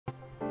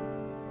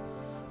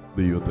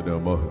ദൈവത്തിന്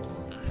മഹത്വം.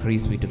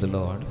 Praise be to the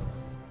Lord.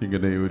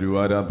 ഇങ്ങനെ ഒരു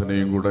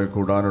ആരാധനയും കൂടെ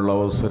കൂടാനുള്ള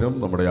അവസരം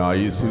നമ്മുടെ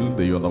ആയുസ്സിൽ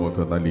ദൈവം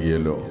നമുക്ക്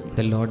നൽകിയല്ലോ.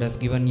 The Lord has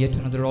given yet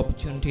another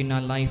opportunity in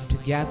our life to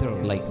gather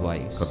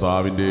likewise.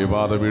 കർത്താവിന്റെ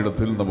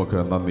പാദപീഠത്തിൽ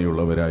നമുക്ക്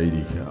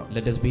നന്ദിയുള്ളവരായിരിക്കാം.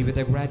 Let us be with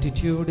a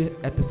gratitude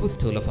at the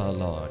footstool of our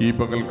Lord. ഈ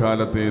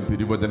പകൽക്കാലത്തെ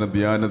തിരുവചന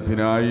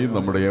ധ്യാനത്തിനായി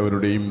നമ്മുടെ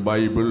ഏവരുടെയും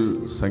ബൈബിൾ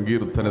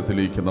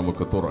സങ്കീർത്തനത്തിലേക്ക്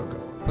നമുക്ക്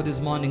തുറക്കാം. For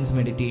this morning's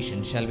meditation,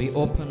 shall we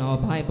open our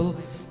Bible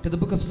to the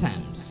book of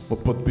Psalms?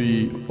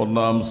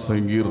 31-ാം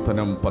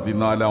സങ്കീർത്തനം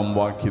 14-ാം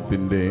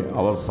വാക്യത്തിന്റെ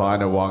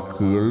അവസാന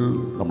വാക്കുകൾ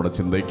നമ്മുടെ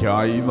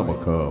ചിന്തയ്ക്കായി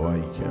നമുക്ക്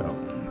വായിക്കാം.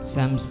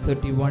 Psalms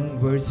 31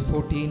 verse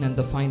 14 and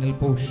the final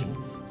portion.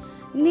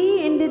 നീ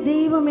എൻ്റെ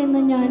ദൈവം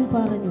എന്ന് ഞാൻ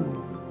പറഞ്ഞു.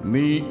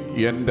 നീ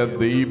എൻ്റെ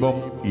ദൈവം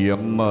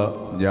എന്ന്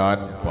ഞാൻ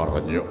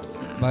പറഞ്ഞു.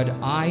 But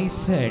I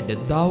said,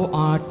 Thou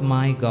art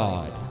my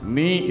God.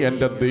 നീ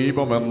എൻ്റെ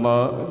ദൈവമെന്ന്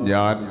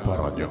ഞാൻ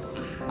പറഞ്ഞു.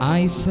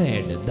 I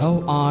said, Thou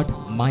art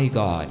my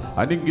God.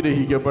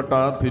 അനുഗ്രഹിക്കപ്പെട്ട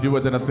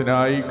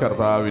തിരുവചനത്തിനായി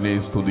കർത്താവിനെ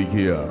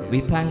സ്തുതിക്കുക.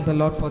 We thank the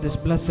Lord for this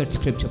blessed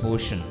scripture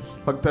portion.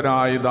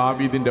 ഭക്തനായ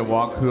ദാവീദിന്റെ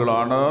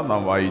വാക്കുകളാണ്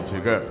നാം വായിച്ചു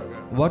കേട്ടത്.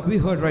 What we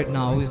heard right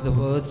now is the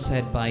words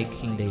said by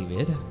King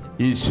David.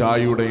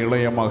 ഈശായുടെ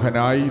ഇളയ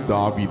മകനായി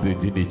ദാവീദ്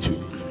ജനിച്ചു.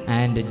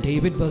 And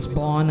David was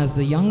born as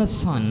the youngest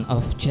son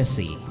of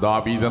Jesse.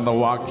 ദാവീദ് എന്ന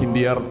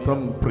വാക്കിന്റെ അർത്ഥം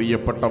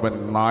പ്രിയപ്പെട്ടവൻ,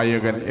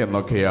 നായകൻ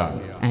എന്നൊക്കെയാണ്.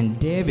 And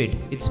David,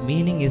 its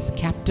meaning is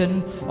captain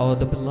or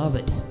the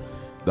beloved.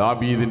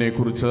 ദാവീദിനെ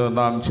കുറിച്ച്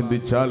നാം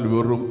ചിന്തിച്ചാൽ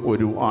വെറും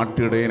ഒരു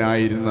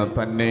ആട്ടിടയനായിരുന്ന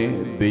തന്നെ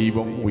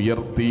ദൈവം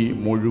ഉയർത്തി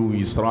മുഴുവൻ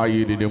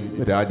ഇസ്രായേലിനും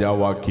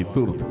രാജാവാക്കി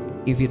തീർത്തു.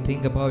 If you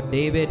think about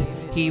David,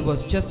 he was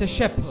just a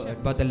shepherd,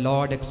 but the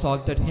Lord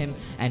exalted him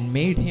and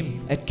made him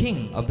a king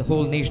of the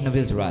whole nation of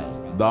Israel.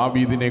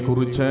 ദാവീദിനെ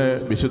കുറിച്ച്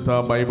വിശുദ്ധ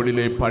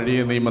ബൈബിളിലെ പഴയ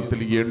നിയമത്തിൽ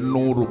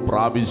 800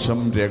 പ്രാവശ്യം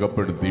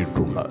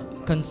രേഖപ്പെടുത്തിയിട്ടുണ്ട്.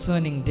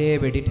 Concerning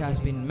David, it has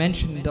been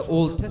mentioned in the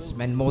Old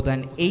Testament more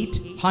than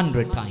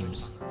 800 times.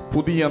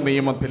 പുതിയ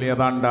നിയമത്തിൽ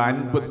ഏതാണ്ട്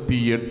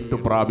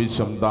 58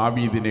 പ്രാവശ്യം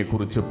ദാവീദിനെ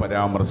കുറിച്ച്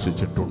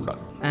പരാമർശിച്ചിട്ടുണ്ട്.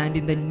 And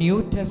in the New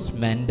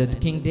Testament,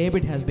 King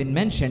David has been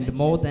mentioned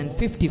more than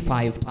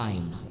 55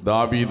 times.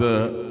 ദാവീദ്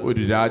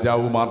ഒരു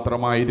രാജാവ്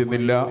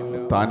മാത്രമായിരുന്നില്ല,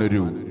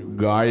 താനൊരു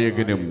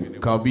ഗായകനും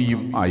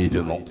കവിയും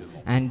ആയിരുന്നു.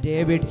 And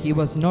David, he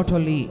was not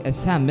only a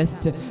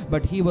psalmist,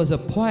 but he was a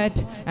poet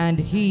and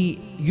he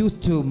used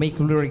to make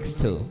lyrics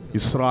too.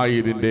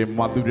 ഇസ്രായേലിന്റെ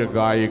മധുര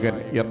ഗായകൻ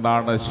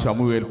എന്നാണ്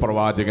ശമൂവേൽ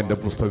പ്രവാചകന്റെ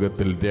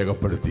പുസ്തകത്തിൽ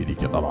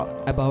രേഖപ്പെടുത്തിയിരിക്കുന്നത്.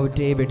 About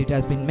David, it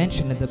has been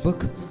mentioned in the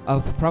book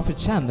of Prophet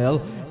Samuel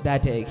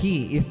that he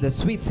is the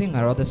sweet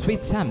singer or the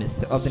sweet psalmist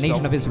of the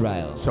nation of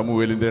Israel.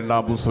 ശമൂവേലിന്റെ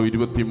 2-ാം പുസ്തകം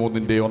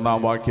 23-ന്റെ 1-ാം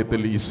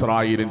വാക്യത്തിൽ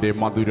ഇസ്രായേലിന്റെ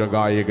മധുര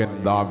ഗായകൻ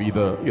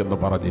ദാവീദ് എന്ന്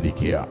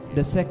പറഞ്ഞിരിക്കുക.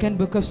 The second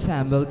book of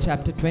Samuel,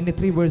 chapter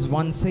 23 verse 1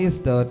 says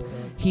that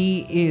he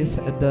is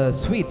the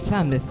sweet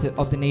psalmist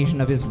of the nation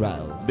of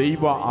Israel.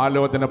 ദൈവ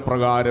ആലോചന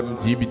പ്രകാരം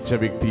ജീവിച്ച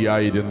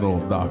വ്യക്തിയായിരുന്നു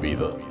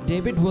ദാവീദ്.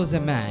 David was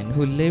a man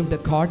who lived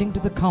according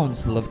to the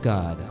counsel of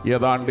God.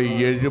 ഏതാണ്ട്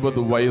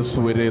 70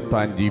 വയസ്സുവരെ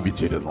താൻ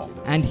ജീവിച്ചിരുന്നു.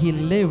 And he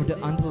lived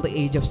until the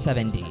age of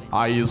 70.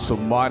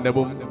 ആയുസ്സും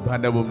മാനവും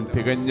ധനവും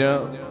തികഞ്ഞ്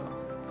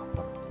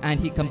And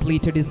he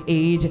completed his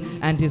age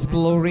and his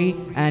glory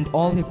and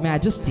all his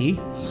majesty.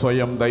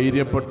 സ്വയം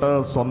ധൈര്യപ്പെട്ട്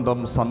സ്വന്തം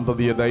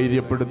സന്തതിയെ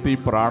ധൈര്യപ്പെടുത്തി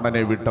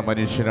പ്രാണനെ വിട്ട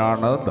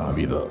മനുഷ്യനാണ്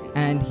ദാവീദ്.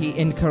 And he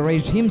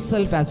encouraged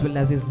himself as well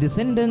as his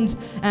descendants,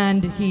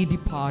 and he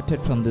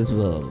departed from this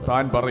world.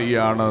 താൻ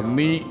പറയുകയാണ്,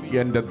 നീ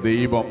എൻ്റെ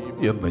ദൈവം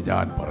എന്ന്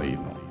ഞാൻ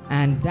പറയുന്നു.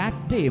 And that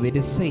David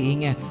is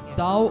saying,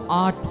 Thou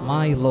art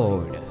my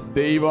Lord.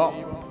 ദൈവം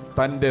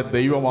തൻ്റെ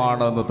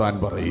ദൈവമാണെന്ന് താൻ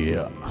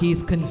പറയുക. He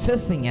is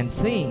confessing and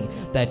saying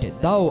that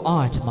Thou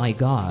art my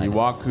God. ഈ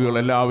വാക്കുകൾ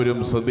എല്ലാവരും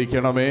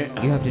ശ്രദ്ധിക്കണമേ.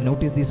 You have to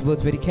notice these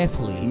words very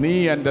carefully. നീ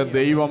എൻ്റെ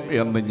ദൈവം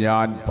എന്ന്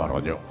ഞാൻ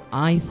പറഞ്ഞു.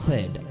 I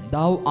said,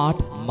 Thou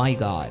art my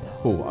God.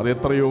 ഓ, അത്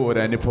എത്രയോ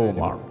ഒരു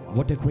അനുഭവമാണ്.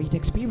 What a great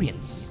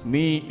experience.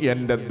 നീ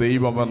എൻ്റെ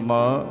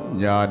ദൈവമെന്ന്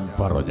ഞാൻ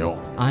പറഞ്ഞു.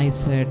 I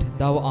said,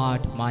 Thou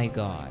art my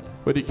God.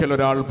 ഒരിക്കൽ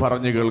ഒരാൾ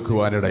പറഞ്ഞു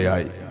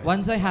കേൾക്കുവാനിടയായി.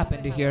 Once I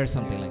happened to hear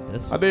something like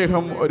this.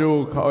 അദ്ദേഹം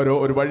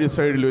ഒരു വഴി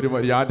സൈഡിൽ ഒരു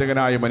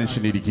യാചകനായ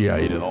മനുഷ്യൻ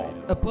ഇരിക്കുകയായിരുന്നു.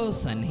 A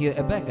person,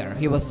 a beggar,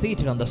 he was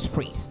seated on the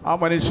street. ആ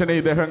മനുഷ്യനെ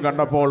ഇദ്ദേഹം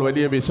കണ്ടപ്പോൾ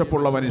വലിയ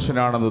വിശപ്പുള്ള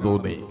മനുഷ്യനാണെന്ന്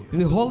തോന്നി.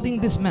 Beholding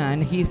this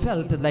man, he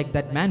felt like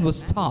that man was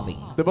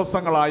starving.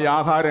 ദിവസങ്ങളായി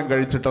ആഹാരം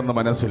കഴിച്ചിട്ടെന്ന്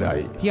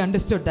മനസ്സിലായി. He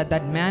understood that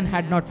that man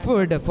had not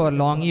food for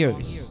long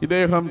years.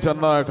 ഇദ്ദേഹം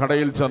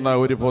കടയിൽ ചെന്ന്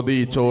ഒരു പൊതി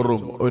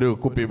ചോറും ഒരു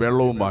കുപ്പി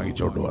വെള്ളവും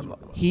വാങ്ങിച്ചോണ്ട് വന്നു.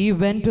 He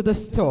went to the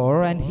store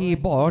and he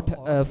bought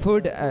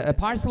a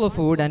parcel of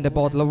food and a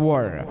bottle of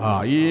water.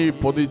 ഈ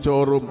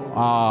പൊതിച്ചോറും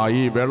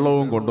ഈ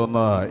വെള്ളവും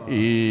കൊണ്ടുവന്ന്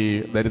ഈ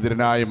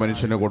ദരിദ്രനായ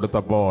മനുഷ്യന്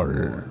കൊടുത്തപ്പോൾ,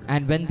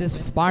 and when this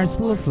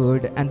parcel of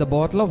food and the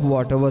bottle of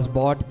water was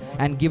bought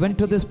and given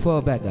to this poor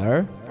beggar,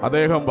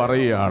 അദ്ദേഹം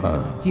പറയുകയാണ്,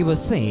 he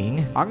was saying,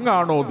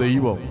 അങ്ങാണോ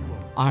ദൈവം? Thou art my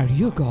Lord. Are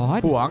you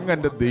God? ഓ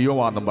അങ്ങന്റെ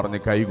ദൈവമാണെന്നും പറഞ്ഞ്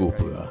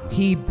കൈകൂപ്പുക.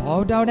 He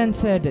bowed down and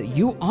said,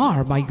 you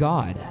are my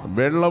God.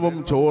 വെള്ളവും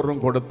ചോറും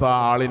കൊടുത്ത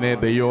ആളിനെ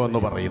ദൈവം എന്ന്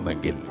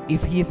പറയുന്നെങ്കിൽ,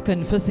 If he is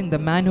confessing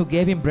the man who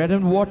gave him bread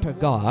and water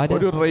God.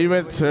 ഒരു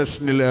റെയിൽവേ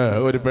സ്റ്റേഷനിൽ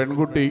ഒരു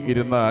പെൺകുട്ടി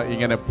ഇരുന്ന്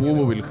ഇങ്ങനെ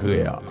പൂവ്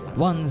വിൽക്കുകയാ.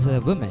 Once a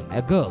woman,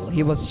 a girl,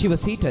 she was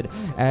seated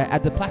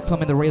at the platform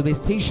in the railway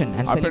station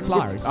and selling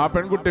flowers. ആ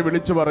പെൺകുട്ടി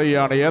വിളിച്ചു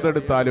പറയുകയാണ്,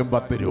 ഏതെടുത്താലും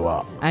 10 രൂപ.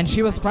 And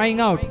she was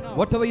crying out,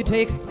 whatever you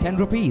take, 10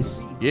 rupees.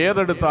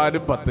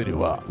 ഏതെടുത്താലും 10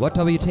 രൂപ.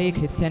 Whatever you take,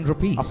 it's 10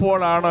 rupees.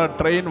 അപ്പോഴാണ്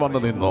train വന്നു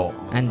നിന്നു.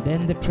 And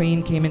then the train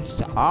came and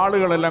stopped.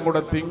 ആളുകളെല്ലാം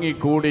കൂടെ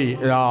തിങ്ങിക്കൂടി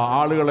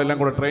ആളുകളെല്ലാം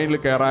കൂടെ ട്രെയിനിൽ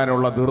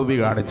കയറാനുള്ള ധൃതി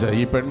കാണിച്ച്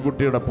ഈ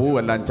പെൺകുട്ടിയുടെ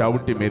പൂവെല്ലാം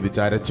ചവിട്ടി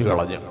മേതിച്ച് അരച്ചു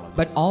കളഞ്ഞു.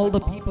 But all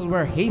the people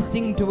were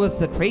hastening towards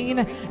the train,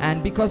 and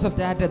because of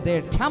that they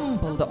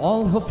trampled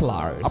all her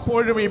flowers.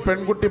 അപ്പോഴും ഈ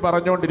പെൺകുട്ടി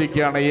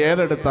പറഞ്ഞുകൊണ്ടിരിക്കുകയാണ്,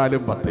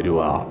 ഏതെടുത്താലും 10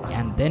 രൂപ.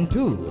 And then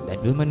too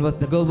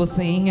the girl was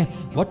saying,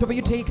 whatever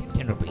you take,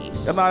 10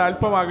 rupees. എന്നാൽ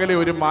അല്പം അകലെ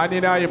ഒരു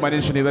മാന്യനായ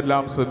മനുഷ്യൻ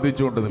ഇതെല്ലാം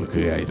ശ്രദ്ധിച്ചുകൊണ്ട്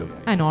നിൽക്കുകയായിരുന്നു.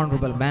 An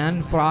honorable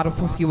man, far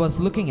off, he was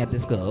looking at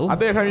this girl.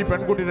 അദ്ദേഹം ഈ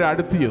പെൺകുട്ടിയുടെ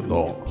അടുത്ത്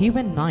ചെന്നു. He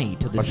went nigh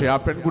to this പക്ഷേ ആ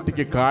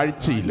പെൺകുട്ടിക്ക്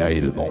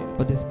കാഴ്ചയില്ലായിരുന്നു.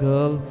 But this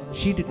girl,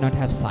 she did not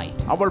have sight.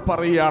 അവൾ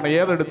പറയുകയാണ്,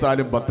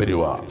 ഏതെടുത്താലും 10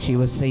 രൂപ. She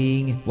was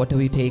saying,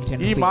 whatever you take, 10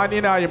 ഈ rupees.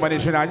 മാന്യനായ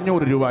മനുഷ്യൻ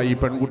 500 രൂപ ഈ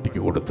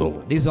പെൺകുട്ടിക്ക് കൊടുത്തു.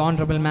 This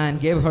honorable man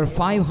gave her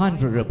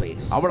 500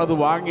 rupees. അവൾ അത്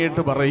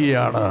വാങ്ങിയിട്ട്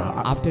പറയുകയാണ്,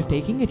 After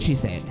taking it, she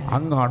said,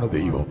 അങ്ങാണ്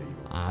ദൈവം.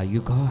 are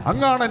you God?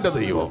 അങ്ങാണ് എൻ്റെ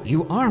ദൈവം.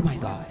 You are my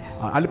God.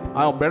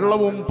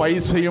 വെള്ളവും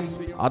പൈസയും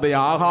അതേ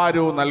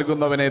ആഹാരവും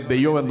നൽകുന്നവനെ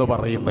ദൈവം എന്ന്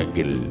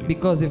പറയുന്നെങ്കിൽ,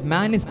 Because if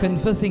man is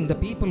confessing the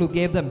people who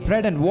gave them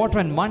bread and water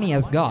and money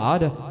as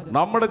God,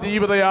 നമ്മുടെ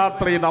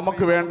ജീവിതയാത്രയിൽ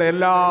നമുക്ക് വേണ്ട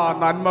എല്ലാ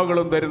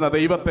നന്മകളും തരുന്ന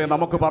ദൈവത്തെ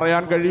നമുക്ക്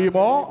പറയാൻ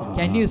കഴിയുമോ?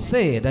 can you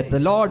say that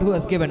the Lord who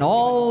has given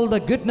all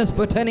the goodness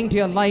pertaining to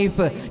your life,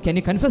 can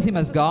you confess him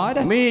as God?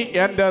 നീ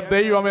എൻ്റെ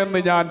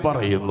ദൈവമെന്ന് ഞാൻ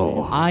പറയുന്നു.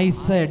 I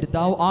said,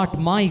 thou art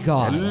my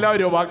God.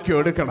 എല്ലാവരും വാക്യം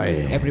എടുക്കണേ.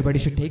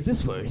 Everybody should take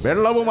this verse.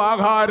 വെള്ളവും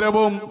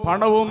ആഹാരവും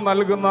പണവും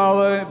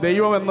നൽകുന്നത്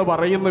ദൈവം എന്ന്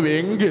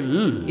പറയുന്നുവെങ്കിൽ,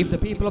 If the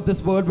people of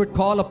this world would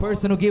call a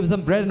person who gives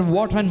them bread and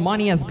water and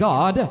money as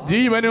God,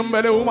 ജീവനും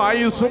ബലവും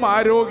ആയുസ്സും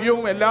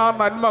ആരോഗ്യവും എല്ലാ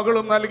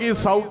നന്മകളും നൽകി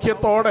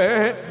സൗഖ്യത്തോടെ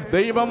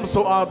ദൈവം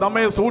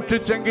നമ്മെ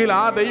സൂക്ഷിച്ചെങ്കിൽ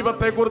ആ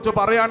ദൈവത്തെ കുറിച്ച്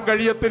പറയാൻ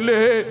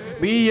കഴിയത്തില്ലേ,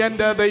 നീ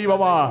എൻ്റെ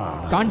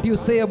ദൈവമാണ്? can't you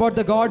say about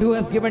the God who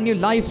has given you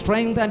life,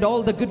 strength and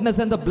all the goodness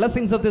and the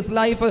blessings of this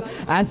life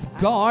as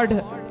God?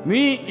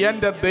 നീ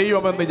എൻ്റെ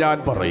ദൈവമെന്ന് ഞാൻ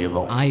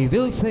പറയുന്നു. I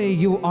will say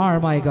you are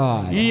my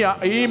God.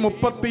 ഈ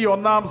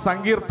 31-ാം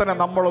സങ്കീർത്തനം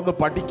നമ്മളൊന്ന്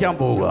പഠിക്കാൻ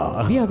പോവുക.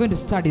 We are going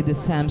to study this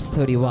Psalms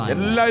 31.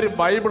 എല്ലാവരും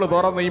ബൈബിൾ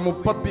തുറന്ന് ഈ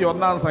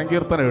 31-ാം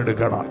സങ്കീർത്തനം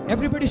എടുക്കണം.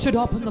 Everybody should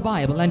open the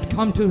Bible and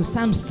come to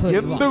Psalms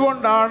 31.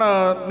 എന്തുകൊണ്ടാണ്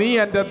നീ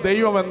എൻ്റെ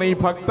ദൈവമെന്ന് ഈ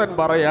ഭക്തൻ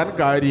പറയാൻ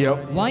കാര്യം?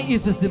 Why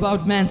is this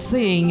devout man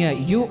saying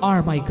you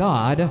are my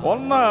God?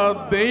 ഒന്ന്,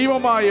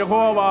 ദൈവമായ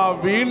യഹോവ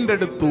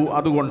വീണ്ടെടുത്തു,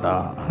 അതുകൊണ്ടാ.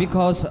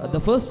 Because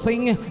the first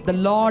thing, the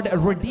Lord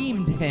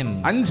redeemed him.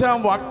 5-ാം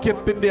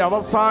വാക്യത്തിന്റെ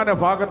അവസാന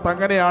ഭാഗത്ത്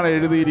അങ്ങനെയാണ്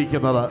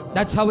എഴുതിയിരിക്കുന്നത്.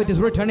 That's how it is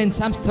written in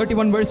Psalms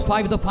 31 verse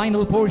 5, the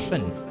final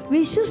portion.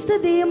 വിശ്വസ്ത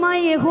ദൈവമായ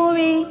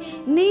യഹോവേ,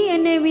 നീ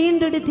എന്നെ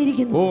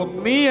വീണ്ടെടുത്തിരിക്കുന്നു. ഓ,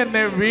 നീ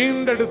എന്നെ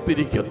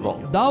വീണ്ടെടുത്തിരിക്കുന്നു.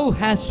 Thou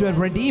hast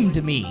redeemed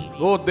me.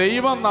 ഓ,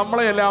 ദൈവം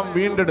നമ്മളെല്ലാം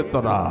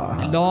വീണ്ടെടുത്തതാ.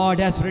 The Lord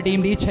has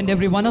redeemed each and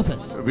every one of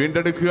us.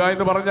 വീണ്ടെടുക്കുക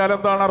എന്ന് പറഞ്ഞാൽ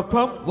എന്താണ്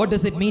അർത്ഥം? What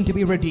does it mean to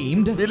be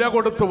redeemed? വില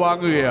കൊടുത്ത്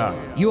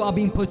വാങ്ങുകയാണ്. You are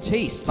being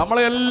purchased.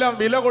 നമ്മളെല്ലാം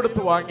വില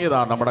കൊടുത്ത്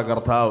വാങ്ങിയതാ നമ്മുടെ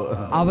കർത്താവ്.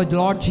 Our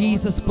Lord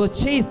Jesus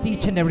purchased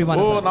each and every one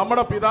of us.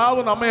 നമ്മുടെ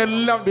പിതാവ്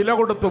നമ്മെല്ലാം വില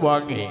കൊടുത്ത്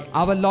വാങ്ങി.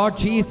 Our Lord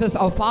Jesus,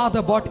 our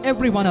Father, bought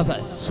every one of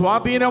us.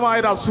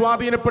 സ്വാധീനമായത്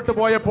അസ്വാധീനപ്പെട്ടു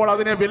പോയപ്പോൾ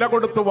അതിനെ വില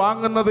കൊടുത്ത്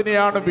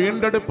വാങ്ങുന്നതിനെയാണ്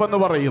വീണ്ടെടുപ്പ് എന്ന്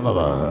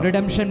പറയുന്നത്.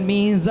 Redemption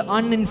means the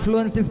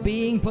uninfluenced is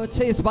being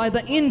purchased by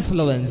the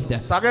influenced.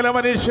 സകല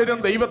മനുഷ്യരും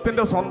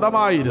ദൈവത്തിന്റെ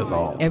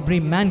സ്വന്തമായിരുന്നു. Every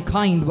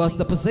mankind was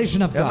the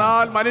possession of God.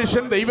 എന്നാൽ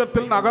മനുഷ്യൻ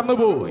ദൈവത്തിൽ നിന്ന്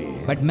അകന്നുപോയി.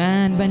 But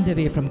man went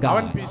away from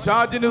അവൻ God.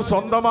 പിശാചിന്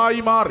സ്വന്തമായി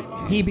മാറി.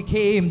 He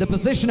became the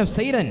possession of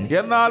Satan.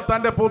 എന്നാൽ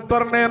തന്റെ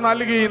പുത്രനെ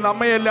നൽകി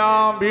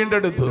നമ്മയെല്ലാം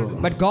വീണ്ടെടുത്തു.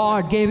 But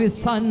God gave his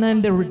son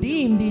and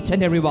redeemed each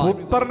and every one.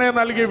 പുത്രനെ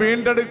നൽകി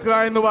വീണ്ടെടുക്കുക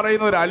എന്ന്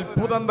പറയുന്ന ഒരു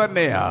അത്ഭുതം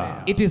തന്നെയാ.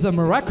 It is a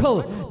miracle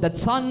that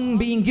son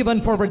being given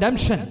for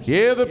redemption.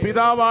 ഏത്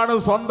പിതാവാണ്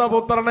സ്വന്തം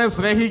പുത്രനെ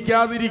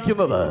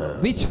സ്നേഹിക്കാതിരിക്കുന്നത്?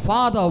 Which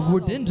father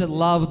wouldn't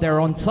love their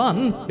own son?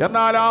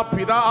 എന്നാൽ ആ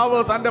പിതാവ്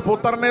തന്റെ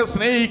പുത്രനെ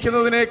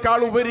സ്നേഹിക്കുന്നതിനേക്കാൾ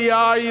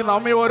ഉപരിയായി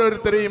നമ്മെ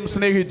ഓരോരുത്തരെയും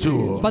സ്നേഹിച്ചു.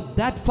 But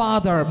that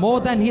father, more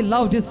than he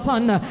loved his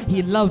son,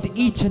 he loved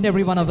each and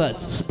every one of us.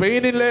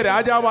 സ്പെയിനിലെ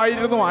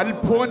രാജാവായിരുന്നു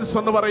അൽഫോൻസ്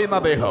എന്ന് പറയുന്ന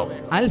അദ്ദേഹം.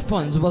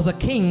 Alphonse was a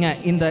king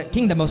in the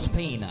kingdom of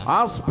Spain. ആ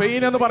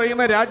സ്പെയിൻ എന്ന്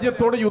പറയുന്ന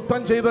രാജ്യത്തോട്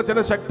യുദ്ധം ചെയ്ത ചില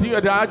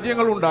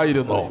രാജ്യങ്ങൾ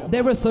ഉണ്ടായിരുന്നു.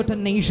 There were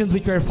certain nations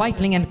which were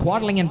fighting and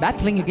quarreling and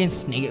battling against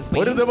Spain.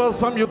 ഒരു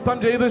ദിവസം യുദ്ധം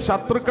ചെയ്ത്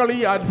ശത്രുക്കൾ ഈ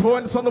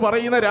അൽഫോൻസ് എന്ന്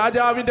പറയുന്ന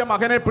രാജാവിന്റെ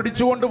മകനെ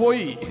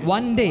പിടിച്ചുകൊണ്ടുപോയി.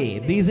 One day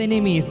these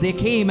enemies, they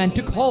came and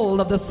took hold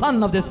of the son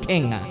of this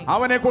king.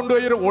 അവനെ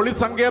കൊണ്ടുപോയി ഒരു ഒളി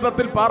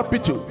സങ്കേതത്തിൽ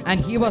പാർപ്പിച്ചു. And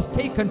he was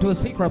taken to a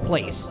secret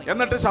place.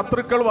 എന്നിട്ട്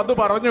ശത്രുക്കൾ വന്ന്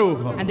പറഞ്ഞു,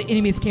 And the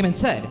enemies came and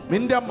said,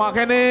 നിന്റെ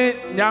മകനെ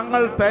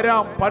ഞങ്ങൾ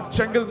തരാം,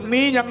 പക്ഷെങ്കിൽ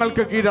നീ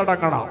ഞങ്ങൾക്ക്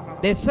കീഴടങ്ങണം.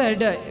 They said,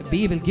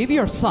 we will give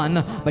your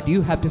son, but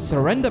you have to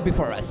surrender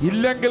before us.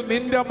 ഇല്ലെങ്കിൽ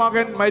നിന്റെ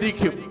മകൻ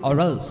മരിക്കും. Or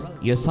else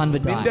your son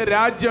would നിന്റെ die.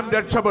 രാജ്യം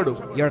രക്ഷപ്പെടും.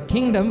 Your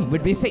kingdom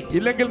would be saved.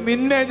 ഇല്ലെങ്കിൽ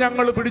നിന്നെ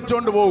ഞങ്ങൾ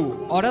പിടിച്ചോണ്ട് പോകും.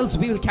 Or else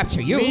we will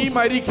capture you. നീ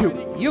മരിക്കും.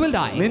 You will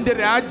die. നിന്റെ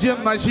രാജ്യം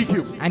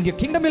നശിക്കും. And your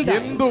kingdom will die.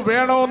 എന്തു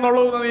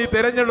വേണമെന്നുള്ളത് നീ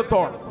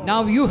തിരഞ്ഞെടുത്തോണം.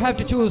 Now you have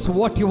to choose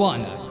what you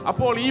want.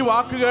 അപ്പോൾ ഈ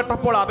വാക്ക്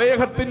കേട്ടപ്പോൾ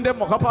അദ്ദേഹത്തിന്റെ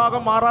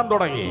മുഖഭാഗം മാറാൻ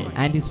തുടങ്ങി.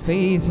 And his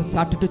face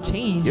started to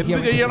change.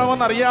 എന്ത്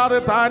ചെയ്യണമെന്ന് അറിയാതെ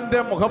താന്റെ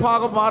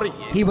മുഖഭാഗം മാറി.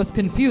 He was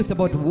confused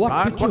about what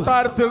to choose.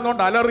 കൊട്ടാരത്തിൽ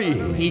നിന്ന് അലറി.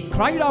 He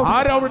cried out,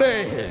 ആരവിടെ?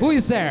 Who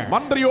is there?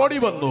 മന്ത്രി ഓടി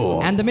വന്നു.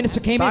 And the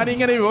minister came താൻ in.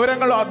 ഇങ്ങനെ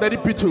വിവരങ്ങൾ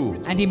ധരിപ്പിച്ചു.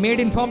 And he made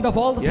informed of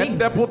all the things.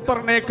 എന്റെ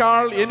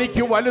പുത്രനേക്കാൾ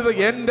എനിക്ക് വലുത്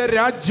എന്റെ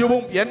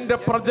രാജ്യവും എന്റെ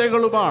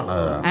പ്രജകളുമാണ്.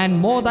 And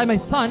more than my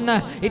son,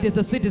 it is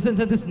the citizens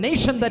of this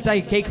nation that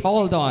I take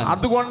hold on.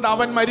 അതുകൊണ്ട്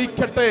അവൻ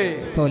മരിക്കട്ടെ.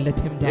 So let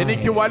him die.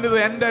 എനിക്ക് വലുത്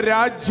എന്റെ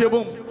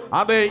രാജ്യവും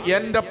അതെ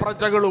എന്റെ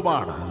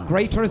പ്രജകളുമാണ്.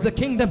 Greater is the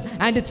kingdom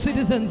and its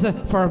citizens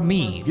for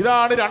me.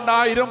 ഇതാണ്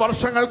 2000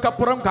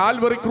 വർഷങ്ങൾക്കപ്പുറം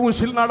കാൽവറി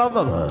ക്രൂശിൽ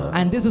നടന്നത്.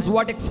 And this is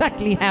what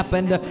exactly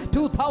happened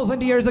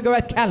 2000 years ago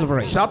at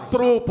Calvary.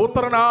 ശത്രു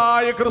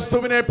പുത്രനായ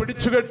ക്രിസ്തുവിനെ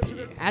പിടിച്ചുകെട്ടി.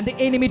 And the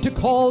enemy took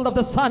hold of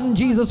the son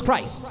Jesus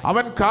Christ.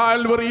 അവൻ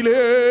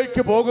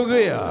കാൽവറിയിലേക്ക്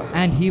പോകുകയാണ്.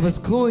 And he was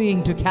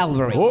going to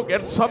Calvary. ഓ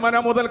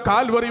ഗെത്സമന മുതൽ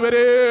Calvary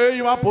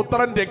വരെയും ആ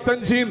പുത്രൻ രക്തം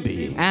ചീന്തി.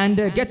 And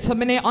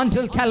Gethsemane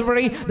until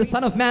Calvary, the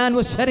Son of Man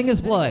was shedding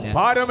his blood.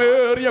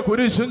 ഭാരമേറിയ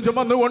കുരിശും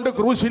ചുമന്നുകൊണ്ട്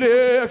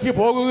ക്രൂശിലേക്ക്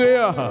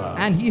പോകുകയാണ്.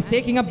 And he is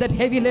taking up that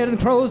heavy laden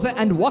cross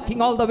and walking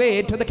all the way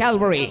to the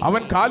Calvary.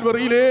 അവൻ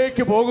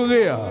കാൽവറിയിലേക്ക്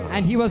പോകുകയാണ്.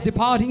 And he was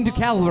departing to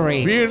Calvary.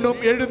 വീണ്ടും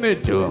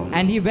എഴുന്നേറ്റു.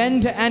 And he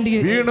went and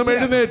വീണ്ടും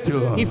എഴുന്നേറ്റു.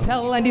 he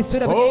fell and he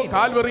stood up oh again.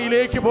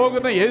 കാൽവറിയിലേക്ക്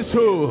പോകുന്ന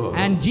യേശു.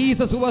 And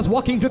Jesus, who was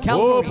walking to oh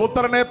Calvary,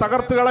 പുത്രനെ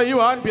തകർത്ത്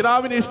കളയുവാൻ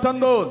പിതാവിന് ഇഷ്ടം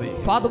തോന്നി.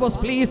 Father was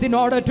pleased in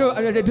order to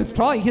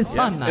destroy his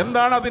son.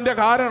 എന്താണ് അതിന്റെ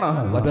കാരണം?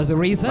 What was the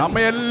reason?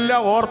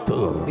 നമ്മയെല്ലാം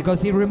ഓർത്തു.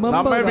 Because he നമ്മെ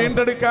remembered us.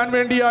 വീണ്ടെടുക്കാൻ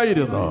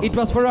വേണ്ടിയായിരുന്നു. It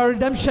was for our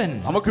redemption.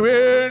 നമുക്ക്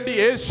വേണ്ടി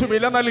യേശു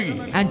വില നൽകി.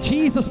 And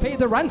Jesus paid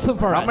the ransom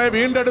for us. നമ്മെ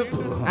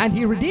വീണ്ടെടുത്തു. And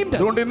he redeemed us.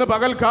 അതുകൊണ്ട് ഇന്ന്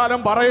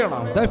പകൽക്കാലം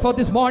പറയണം. Therefore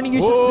this morning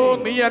you oh should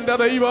say, നീ എൻ്റെ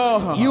ദൈവം.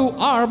 You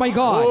are my oh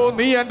God.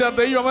 നീ എൻ്റെ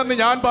ദൈവമെന്ന്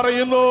ഞാൻ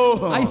പറയുന്നു.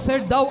 I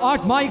said thou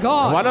art my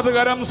God.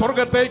 വലതുകരം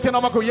സ്വർഗ്ഗത്തേക്ക്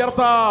നമുക്ക്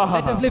ഉയർത്താം.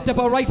 Let us lift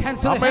up our right hands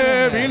to the നമ്മെ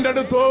heaven.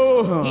 വീണ്ടെടുത്തു.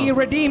 He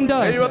redeemed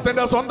us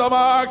ദൈവത്തിന്റെ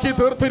സ്വന്തമാക്കി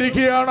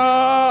തീർത്തിരിക്കുകയാണ്.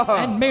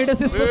 and made us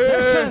his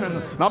possession.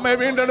 നമ്മെ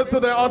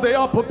വീണ്ടെടുത്തത് അതേ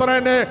ആ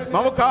പുത്രനെ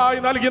നമുക്കായി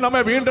നൽകി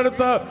നമ്മെ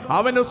വീണ്ടെടുത്ത്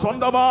അവന്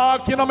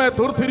സ്വന്തമാക്കി നമ്മെ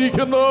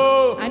തീർത്തിരിക്കുന്നു.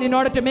 And in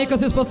order to make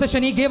us his possession,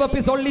 he gave up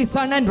his only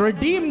son and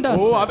redeemed us.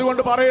 ഓ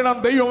അതുകൊണ്ട് പറയണം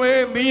ദൈവമേ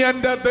നീ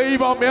എൻ്റെ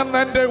ദൈവം എന്ന്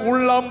എൻ്റെ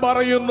ഉള്ളം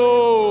പറയുന്നു.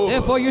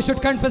 Therefore you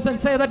should confess and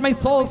say that my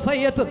soul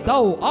saith,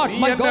 thou art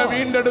my എന്നെ God.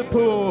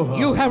 വീണ്ടെടുത്തു.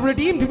 You have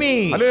redeemed me.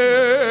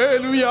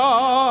 Hallelujah.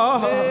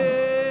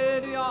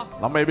 Hallelujah.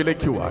 നമ്മെ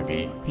വിലയ്ക്ക്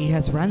വാങ്ങി. He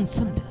has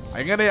ransomed us.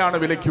 എങ്ങനെയാണ്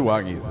വിലയ്ക്ക്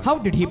വാങ്ങിയത്? How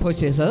did he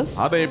purchase us?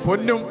 അതെ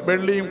പൊന്നും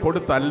വെള്ളിയും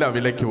കൊടുത്തല്ല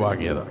വിലയ്ക്ക്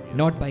വാങ്ങിയത്.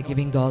 Not by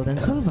giving gold and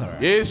silver.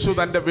 യേശു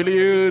തന്റെ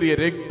വിലയേറിയ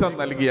രക്തം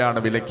നൽകിയാണ്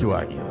വിലയ്ക്ക്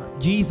വാങ്ങിയത്.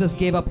 Jesus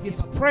gave up his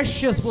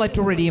precious blood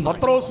to redeem us.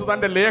 പത്രോസ്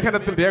തന്റെ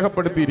ലേഖനത്തിൽ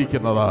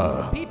രേഖപ്പെടുത്തിയിരിക്കുന്നത്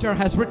Peter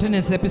has written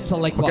his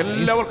epistle likewise.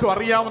 എല്ലാവർക്കും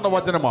അറിയാവുന്ന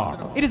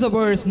വചനമാണ്. It is a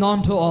verse known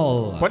to all.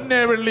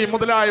 പൊന്നെ വെള്ളി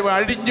മുതലായവ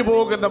അഴിഞ്ഞു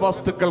പോകുന്ന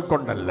വസ്തുക്കൾ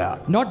കൊണ്ടല്ല.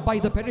 Not by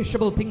the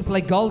perishable things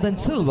like gold and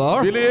silver.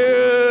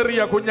 വിലയേറിയ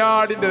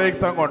കുഞ്ഞാടിന്റെ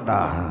രക്തം കൊണ്ടാ.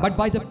 But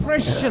by the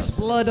precious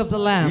blood of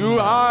the Lamb.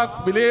 ആ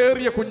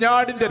വിലയേറിയ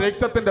കുഞ്ഞാടിന്റെ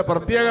രക്തത്തിന്റെ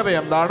പ്രത്യേകത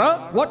എന്താണ്?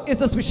 What is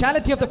the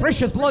speciality of the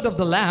precious blood of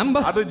the Lamb?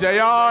 അത്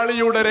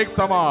ജയാളിയുടെ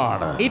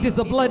രക്തമാണ്. It is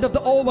the blood of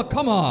the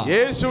overcomer.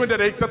 യേശുവിന്റെ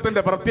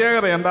രക്തത്തിന്റെ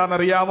പ്രത്യേകത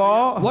എന്താണെന്നറിയാമോ?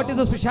 What is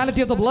the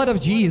speciality of the blood of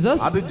Jesus?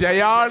 അത്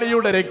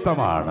ജയാളിയുടെ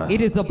രക്തമാണ്.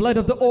 It is the blood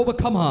of the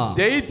overcomer.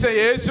 ജയിച്ച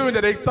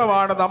യേശുവിന്റെ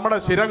രക്തമാണ് നമ്മുടെ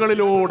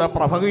ശിരകളിലൂടെ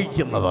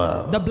പ്രവഹിക്കുന്നത്.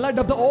 The blood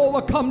of the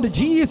overcome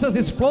Jesus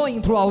is flowing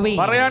through our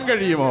veins. പറയാൻ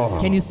കഴിയുമോ?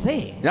 Can you say?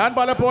 ഞാൻ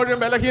പലപ്പോഴും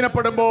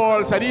ബലഹീനപ്പെടുമ്പോൾ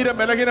ശരീരം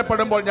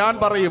ബലഹീനപ്പെടുമ്പോൾ ഞാൻ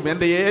പറയും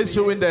എൻ്റെ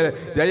യേശുവിന്റെ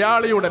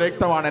ജയാളിയുടെ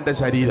രക്തമാണ് എൻ്റെ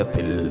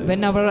ശരീരത്തിൽ.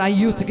 Whenever I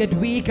used to get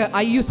weak,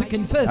 I used to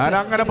confess. ഞാൻ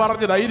അങ്ങനെ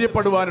പറഞ്ഞ്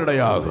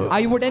ധൈര്യപ്പെടുവാനിടയാകും.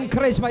 I would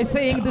encourage by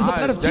saying this is the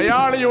blood of Jesus.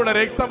 ജയാളിയുടെ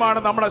രക്തമാണ്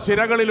നമ്മുടെ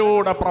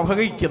ശിരകളിലൂടെ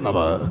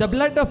പ്രവഹിക്കുന്നത്. The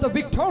blood of the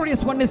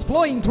victorious one is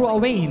flowing through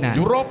our vein.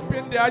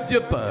 European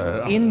രാജ്യത്ത്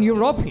In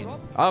Europe,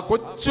 ആ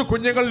കൊച്ചു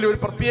കുഞ്ഞുങ്ങളിൽ ഒരു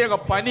പ്രത്യേക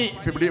പനി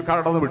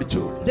കടന്നു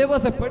പിടിച്ചു. there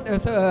was a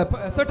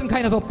certain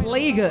kind of a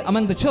plague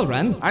among the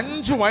children.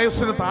 5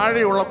 വയസ്സിന്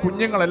താഴെയുള്ള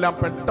കുഞ്ഞുങ്ങളെല്ലാം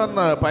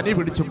പെട്ടെന്ന് പനി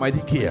പിടിച്ച്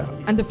മരിക്കുക.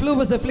 And the flu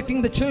was afflicting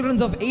the children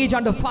of age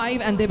under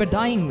 5 and they were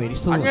dying very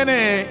soon. അങ്ങനെ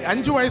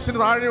 5 വയസ്സിന്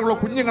താഴെയുള്ള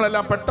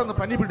കുഞ്ഞുങ്ങളെല്ലാം പെട്ടെന്ന്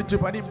പനി പിടിച്ച്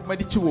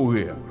മരിച്ചു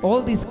പോവുകയാണ്.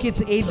 All these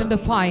kids aged under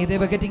 5, they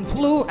were getting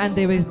flu and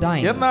they were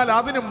dying. എന്നാൽ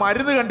അതിന്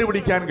മരുന്ന്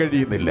കണ്ടുപിടിക്കാൻ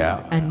കഴിയുന്നില്ല.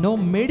 And no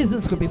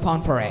medicines could be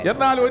found for it.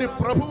 എന്നാൽ ഒരു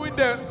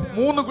പ്രഭുവിന്റെ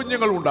 3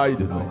 കുഞ്ഞുങ്ങൾ ഉണ്ടായിരുന്നു.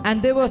 ഉണ്ടായിരുന്നു.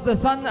 And there was the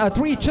son,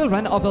 3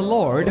 children of the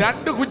Lord.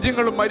 2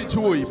 കുഞ്ഞുങ്ങളും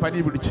മരിച്ചുപോയി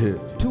പനി പിടിച്ച്.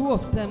 2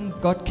 of them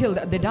got killed.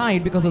 They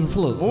died because of the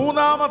flu.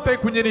 മൂന്നാമത്തെ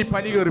കുഞ്ഞിനെ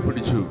പനി കയറി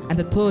പിടിച്ചു. And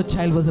the 3rd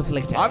child was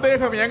afflicted.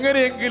 അദ്ദേഹം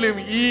എങ്ങനെയെങ്കിലും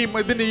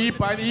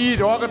ഈ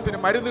രോഗത്തിന്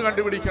മരുന്ന്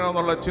കണ്ടുപിടിക്കണം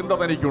എന്നുള്ള ചിന്ത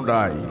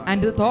തനിക്കുണ്ടായി. And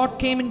the thought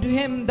came into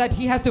him that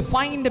he has to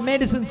find a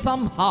medicine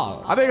somehow.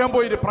 അദ്ദേഹം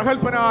പോയി ഒരു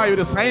പ്രഗൽഭനായ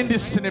ഒരു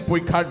സയന്റിസ്റ്റിനെ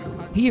പോയി കണ്ടു.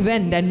 He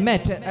went and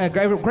met a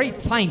great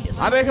scientist.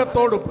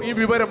 അദ്ദേഹത്തോട് ഈ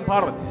വിവരം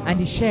പറഞ്ഞു. And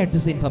he shared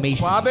this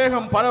information.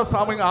 അദ്ദേഹം പല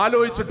സമയം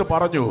ആലോചിച്ചിട്ട്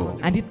പറഞ്ഞു.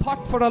 And he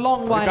thought for a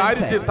long while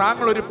and said,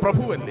 താങ്കൾ ഒരു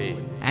പ്രഭുവല്ലേ?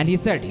 And he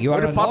said, you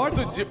are a lord.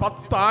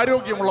 10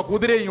 ആരോഗ്യമുള്ള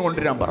കുതിരയും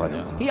കൊണ്ടുവരാൻ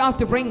പറഞ്ഞു. He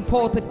asked to bring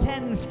forth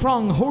 10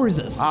 strong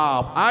horses.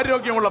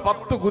 ആരോഗ്യമുള്ള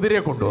 10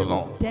 കുതിരയെ കൊണ്ടുവന്നു.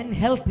 10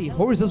 healthy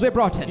horses were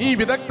brought in. ഈ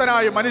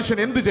വിദഗ്ധനായ മനുഷ്യൻ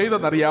എന്ത്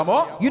ചെയ്തെന്നറിയാമോ?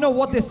 You know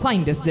what this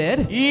scientist did?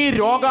 ഈ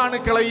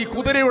രോഗാണുക്കളെ ഈ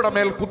കുതിരയുടെ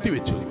മേൽ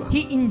കുത്തിവെച്ചു.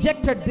 He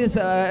injected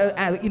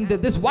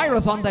this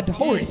virus on that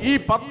horse. ഈ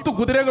 10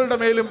 കുതിരകളുടെ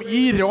മേലും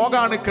ഈ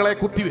രോഗാണുക്കളെ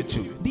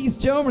കുത്തിവെച്ചു. These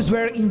germs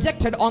were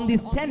injected on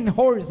these 10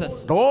 horses.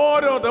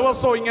 ഓരോ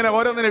ദിവസവും ഇങ്ങനെ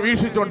ഓരോന്നിനെ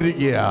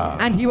വീക്ഷിച്ചുകൊണ്ടിരിക്കുക.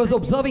 And he was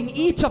observing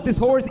each of these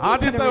horses.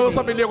 ആദ്യത്തെ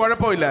ദിവസം വലിയ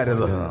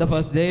കുഴപ്പമില്ലായിരുന്നു. The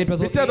first day it was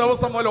okay. പിറ്റേ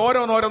ദിവസം മുതൽ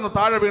ഓരോന്ന്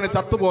താഴെ വീണ്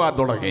ചത്തുപോകാൻ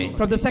തുടങ്ങി.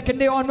 From the second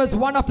day onwards,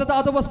 one after the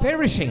other was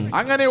perishing.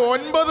 അങ്ങനെ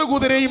 9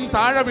 കുതിരയും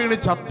താഴെ വീണ്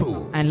ചത്തു.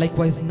 And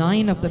likewise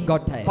 9 of them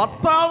got died.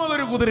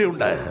 10ാമതൊരു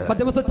കുതിരയുണ്ട്. But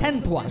there was the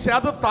 10th one. പക്ഷെ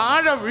അത്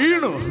താഴെ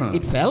വീണു.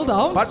 It fell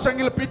down.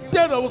 പക്ഷെങ്കിൽ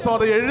പിറ്റേ ദിവസം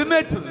അത്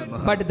എഴുന്നേറ്റ്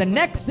നിന്നു. But the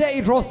next day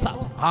it rose up.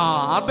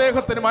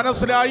 അദ്ദേഹത്തിന്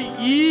മനസ്സിലായി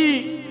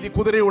ഈ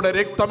കുതിരയുടെ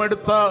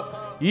രക്തമെടുത്ത്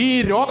ഈ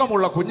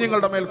രോഗമുള്ള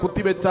കുഞ്ഞുങ്ങളുടെ മേൽ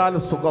കുത്തിവെച്ചാൽ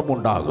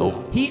സുഖമുണ്ടാകും.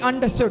 He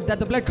understood that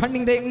the blood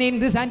containing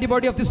this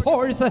antibody of this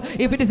horse,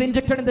 if it is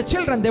injected in the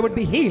children, they would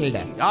be healed.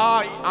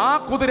 ആ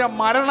കുതിര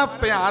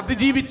മരണത്തെ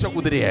അതിജീവിച്ച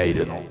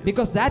കുതിരയായിരുന്നു.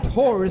 Because that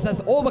horse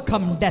has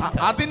overcome death.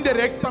 അതിന്റെ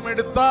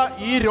രക്തമെടുത്ത്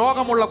ഈ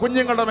രോഗമുള്ള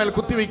കുഞ്ഞുങ്ങളുടെ മേൽ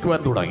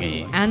കുത്തിവെക്കുവാൻ തുടങ്ങി.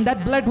 And that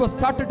blood was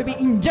started to be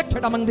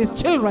injected among these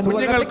children who were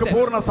കുഞ്ഞുങ്ങൾക്ക് afflicted.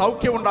 പൂർണ്ണ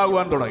സൗഖ്യം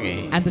ഉണ്ടാകുവാൻ തുടങ്ങി.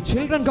 And the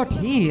children got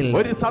healed.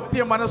 ഒരു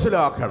സത്യം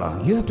മനസ്സിലാക്കണം.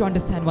 You have to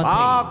understand one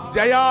thing.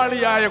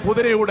 ജയാളിയായ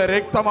കുതിരയുടെ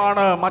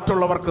രക്തമാണ്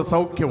മറ്റുള്ളവർക്ക്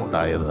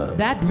സൗഖ്യമുണ്ടായത്.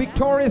 That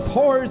victorious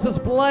horse's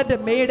blood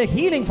made a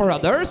healing for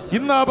others.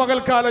 ഇന്ന്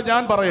പകൽക്കാലം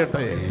ഞാൻ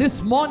പറയട്ടെ. This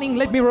morning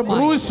let me remind.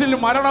 ക്രൂശിൽ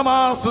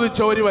മരണമാസ്വദിച്ച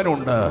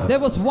ഒരുവനുണ്ട്.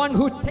 There was one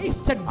who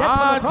tasted death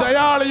on the cross.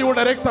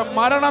 ജയാളിയുടെ രക്തം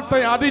മരണത്തെ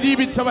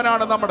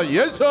അതിജീവിച്ചവനാണ് നമ്മുടെ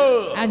യേശു.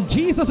 And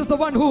Jesus is the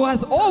one who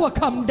has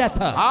overcome death.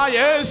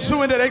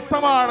 യേശുവിന്റെ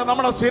രക്തമാണ്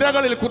നമ്മുടെ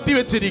സിരകളിൽ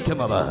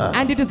കുത്തിവെച്ചിരിക്കുന്നത്.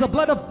 And it is the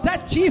blood of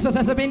that Jesus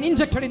has been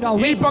injected in our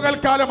ഈ veins.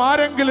 പകൽക്കാലം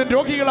ആരെങ്കിലും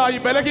രോഗികളായി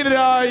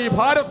ബലഹീനരായി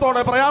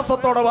ഭാരത്തോടെ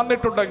പ്രയാസത്തോടെ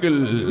വന്നിട്ടുണ്ടെങ്കിൽ,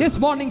 this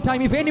morning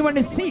time, if anyone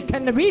is sick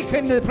and weak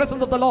in the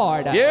presence of the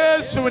Lord,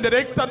 യേശുവിന്റെ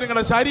രക്തം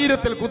നിങ്ങളുടെ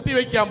ശരീരത്തിൽ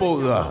കുത്തിവെക്കാൻ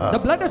പോകുക.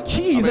 the blood of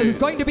Jesus is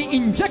going to be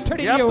injected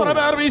in you. എത്ര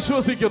പേർ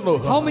വിശ്വസിക്കുന്നു?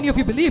 How many of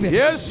you believe it?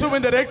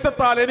 യേശുവിന്റെ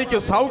രക്തത്താൽ എനിക്ക്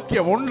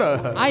സൗഖ്യമുണ്ട്.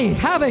 I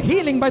have a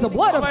healing by the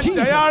blood of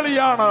Jesus.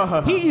 ജയാളിയാണ്.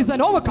 He is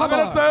an overcomer.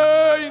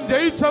 സകലത്തെയും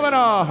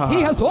ജയിച്ചവനാ.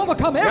 He has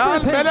overcome ഞാൻ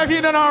everything.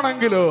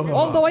 ബലഹീനനാണെങ്കിലും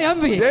Although I am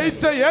weak,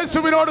 ജയിച്ച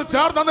യേശുവിനോട്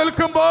ചേർന്ന്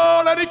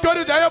നിൽക്കുമ്പോൾ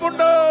എനിക്കൊരു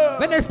ജയമുണ്ട്.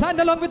 when I stand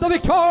along with the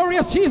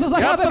victorious Jesus,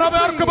 I have a എത്ര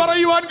പേർക്ക്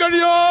പറയുവാൻ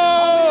കഴിയോ?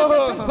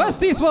 confess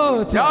these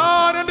words.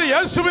 ഞാൻ എന്റെ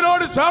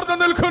യേശുവിനോട് ചേർന്ന്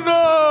നിൽക്കുന്നു.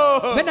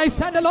 When I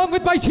stand along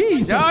with my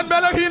Jesus, ഞാൻ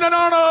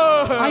ബലഹീനനാണ്.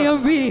 I am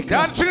weak.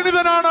 ഞാൻ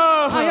ക്ഷീണിതനാണ്.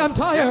 I am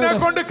tired. എന്നെ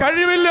കൊണ്ട്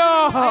കഴിവില്ല.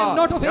 I am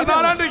not of able.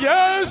 എന്നാൽ എന്റെ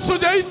യേശു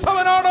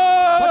ജയിച്ചവനാണ്.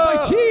 But my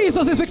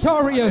Jesus is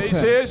victorious.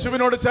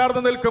 യേശുവിനോട്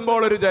ചേർന്ന്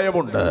നിൽക്കുമ്പോൾ ഒരു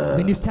ജയമുണ്ട്.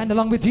 When you stand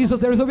along with Jesus,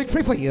 there is a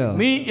victory for you.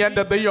 നീ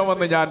എന്റെ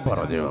ദൈവമെന്ന് ഞാൻ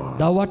പറഞ്ഞു.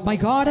 Thou art my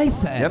God, I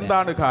said.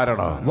 എന്താണ്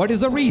കാരണം? What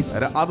is the reason?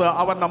 അത്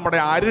അവൻ നമ്മുടെ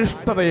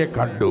അരിഷ്ടതയെ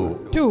കണ്ടു.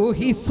 2,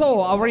 he saw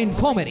our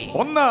infirmity.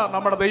 1,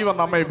 നമ്മുടെ ദൈവം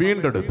നമ്മെ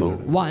വീണ്ടെടുത്തു.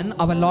 1,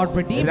 our Lord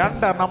redeemed us.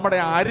 2, നമ്മുടെ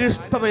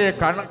അരിഷ്ടതയെ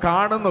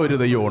കാണുന്ന ഒരു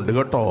ദൈവമുണ്ട്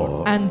കേട്ടോ.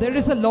 And there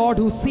is a Lord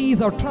who sees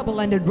our trouble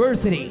and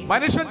adversity.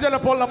 മനുഷ്യൻ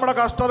ചിലപ്പോൾ നമ്മുടെ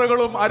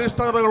കഷ്ടതകളും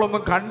അരിഷ്ടതകളും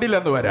ഒന്നും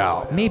കണ്ടില്ലെന്ന് വരാം.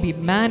 Maybe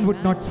man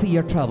would not see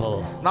your trouble.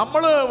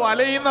 നമ്മൾ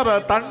വലയുന്നത്,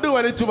 തണ്ട്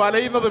വലിച്ചു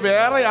വലയുന്നത്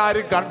വേറെ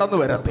ആരും കണ്ടെന്ന്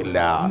വരത്തില്ല.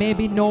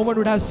 Maybe no one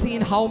would have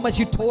seen how much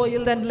you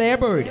toiled and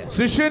labored.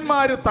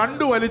 ശിഷ്യന്മാര്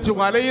തണ്ട് വലിച്ചു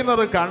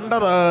വലയുന്നത്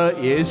കണ്ടത്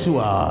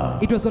യേശുവാ.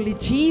 It was only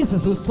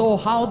Jesus who saw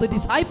how the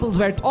disciples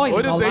were toiling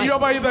ഒരു all night.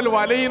 ദൈവപൈതൽ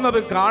വലയുന്നത്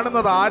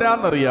കാണുന്നത്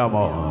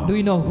ആരാന്നറിയാമോ? Do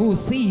you know who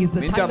sees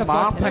the child of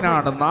God?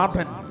 നാഥനാണ്,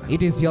 നാഥൻ.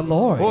 It is your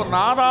Lord. ഓ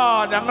നാഥാ,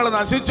 ഞങ്ങൾ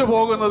നശിച്ചു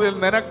പോകുന്നതിൽ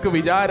നിനക്ക്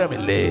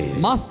വിചാരമില്ലേ?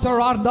 Master,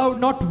 art thou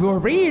not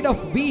worried of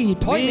me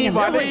toiling and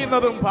laboring?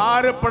 വലയുന്നതും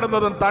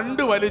ഭാരപ്പെടുന്നതും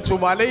തണ്ട് വലിച്ചു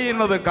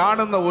വലയുന്നത്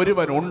കാണുന്ന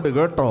ഒരുവൻ ഉണ്ട്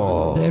കേട്ടോ.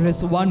 There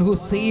is one who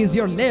sees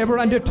your labor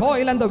and your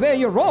toil and the way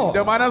you row.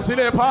 എന്റെ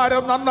മനസ്സിലെ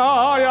ഭാരം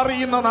നന്നായി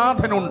അറിയുന്ന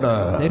നാഥനുണ്ട്.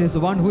 There is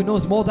one who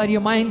knows more than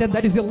your mind, and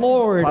that is your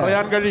Lord.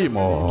 പറയാൻ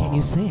കഴിയുമോ? Can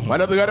you say?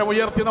 വലതുകരം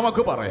ഉയർത്തി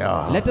നമുക്ക്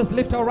പറയാം. Let us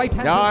lift our right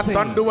hands ഞാൻ and say,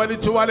 തണ്ട്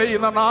വലിച്ചു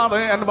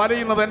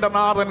വലയുന്നത് എന്റെ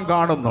നാഥൻ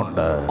കാണുന്നു.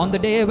 കാണുന്നുണ്ട്. On the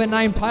day when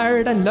I am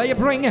tired and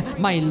laboring,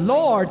 my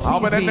Lord sees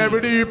അവൻ എന്നെ me.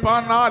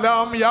 വിടിയിപ്പാൻ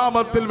 4-ാം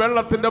യാമത്തിൽ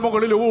വെള്ളത്തിന്റെ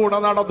മുകളിലൂടെ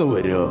നടന്നു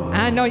വരും.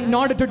 And in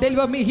order to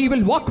deliver me, he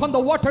will walk on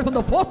the waters on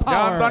the 4th ഞാൻ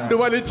hour. തണ്ട്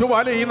വലിച്ചു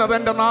വലയുന്നത്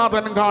എന്റെ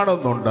നാഥൻ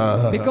കാണുന്നുണ്ട്.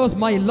 Because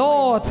my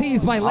Lord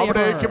sees my labor.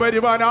 അവിടേക്ക്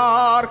വരുവാൻ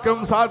ആർക്കും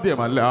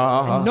സാധ്യമല്ല.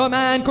 And no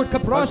man could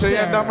approach പക്ഷേ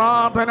എന്റെ there.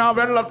 നാഥൻ ആ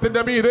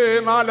വെള്ളത്തിന്റെ മീതെ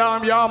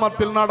 4-ാം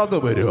യാമത്തിൽ നടന്നു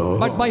വരും.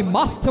 But my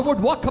master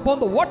would walk upon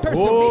the waters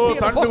to meet me at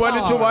the തണ്ട് 4th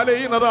വലിച്ചു hour.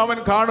 വലയുന്നത് അവൻ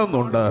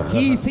കാണുന്നുണ്ട്.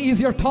 He sees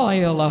your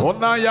toil.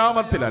 1-ാം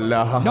യാമത്തിലല്ല,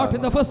 Not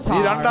in the first നീ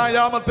hour. 2-ാം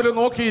യാമത്തിൽ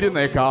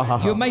നോക്കിയിരുന്നേക്കാ.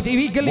 You might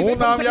eagerly wait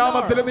for the 3-ാം second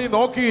യാമത്തിൽ hour. നീ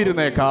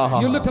നോക്കിയിരുന്നേക്കാ.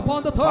 You looked upon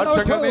the 3rd hour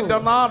പക്ഷേ നിന്റെ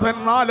too. നാഥൻ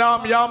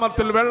 4-ാം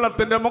യാമത്തിൽ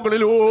വെള്ളത്തിന്റെ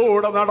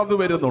മുകളിലൂടെ നടന്നു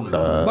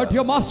വരുന്നുണ്ട്. But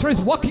your master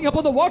is walking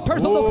upon the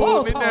waters on the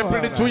 4th നിന്നെ hour.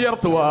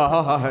 പിടിച്ചുയർത്തുവാ.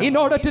 In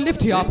order to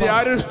lift you up. നിന്റെ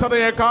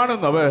അരിഷ്ടതയെ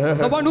കാണുന്നവൻ,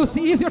 The one who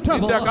sees your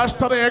trouble. നിന്റെ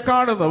കഷ്ടതയെ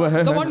കാണുന്നവൻ,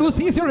 The one who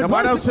sees your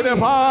മനസ്സിലെ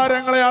adversity.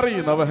 ഭാരങ്ങളെ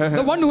അറിയുന്നവൻ,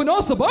 The one who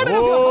knows the burden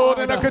of your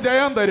നിനക്ക് heart.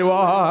 ജയം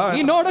തരുവാൻ,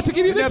 In order to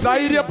give you നിന്നെ victory.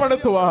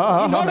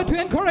 ധൈര്യപ്പെടുത്തുവാൻ, In order to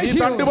നീ encourage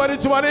തണ്ട് you.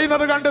 വലിച്ചു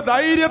വലയുന്നത് കണ്ട്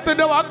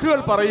ധൈര്യത്തിന്റെ വാക്കുകൾ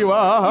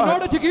പറയുവാ. In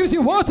order to give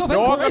you words of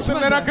ലോകത്തിൽ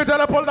encouragement. നിനക്ക്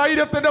ചിലപ്പോൾ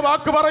ധൈര്യത്തിന്റെ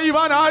വാക്ക്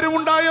പറയുവാൻ ആരും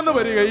ഉണ്ടായെന്ന്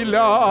വരികയില്ല.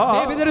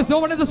 Maybe there is no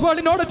one in this world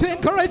in order to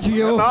encourage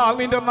you. എന്നാൽ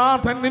നിന്റെ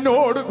നാഥൻ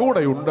നിന്നോട്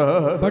കൂടെയുണ്ട്.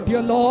 But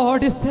your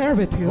Lord is there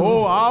with you.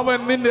 അവൻ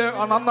നിന്നെ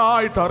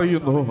നന്നായിട്ട്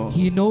അറിയുന്നു.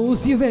 He knows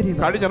you very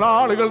well. കഴിഞ്ഞ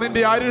നാളുകൾ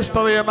നിന്റെ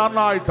അരിഷ്ടതയെ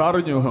നന്നായിട്ട്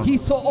അറിഞ്ഞു. He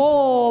saw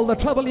all the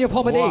trouble in your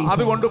former days.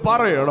 അതുകൊണ്ട്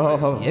പറയണോ,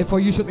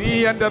 Therefore you should നീ say,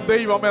 എന്റെ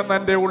ദൈവം എന്ന്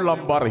എന്റെ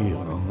ഉള്ളം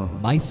പറയുന്നു.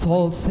 my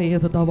soul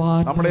saith thou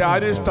art നമ്മുടെ my God.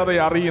 അരിഷ്ടതയെ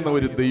അറിയുന്ന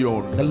ഒരു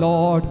ദൈവമുണ്ട്. The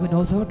Lord who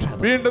knows our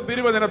trouble. വീണ്ടും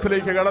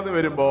തിരുവചനത്തിലേക്ക് കടന്നു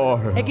വരുമ്പോൾ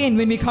Again,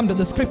 when we come to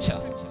the scripture,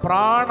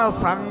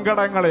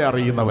 പ്രാണസങ്കടങ്ങളെ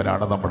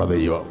അറിയുന്നവനാണ് നമ്മുടെ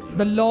ദൈവം.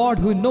 the Lord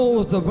who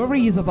knows the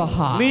worries of our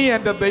heart. നീ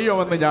എന്റെ ദൈവം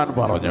എന്ന് ഞാൻ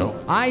പറഞ്ഞു.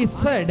 I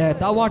said,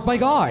 thou art my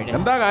God.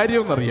 എന്താ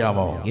കാര്യം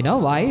എന്നറിയാമോ? You know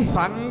why?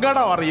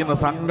 സങ്കടം അറിയുന്ന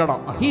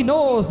സങ്കടം. He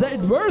knows the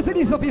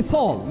adversities of his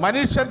soul.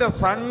 മനുഷ്യന്റെ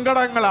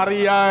സങ്കടങ്ങൾ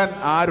അറിയാൻ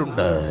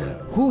ആരുണ്ട്?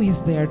 Who is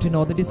there to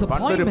know the പണ്ടൊരു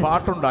disappointments?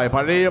 പാട്ടുണ്ടായി,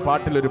 പഴയ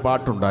പാട്ടിലൊരു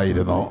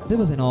പാട്ടുണ്ടായിരുന്നു.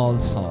 There was an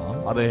old song.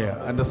 അതെ,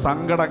 എന്റെ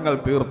സങ്കടങ്ങൾ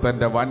തീർത്ത്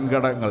എന്റെ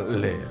വൻകടങ്ങൾ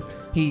അല്ലേ.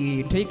 He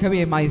take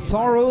away my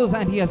sorrows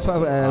and he has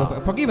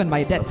forgiven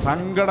my debts.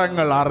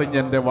 സങ്കടങ്ങൾ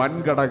അറിഞ്ഞെന്റെ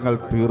വൻകടങ്ങൾ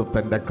തീർത്ത്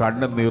എന്റെ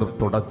കണ്ണുനീർ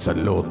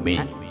തുടച്ചല്ലോ നീ.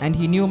 And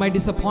he knew my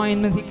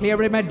disappointments, he cleared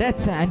away my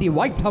debts and he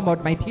wiped out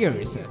my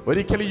tears.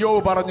 ഒരിക്കൽ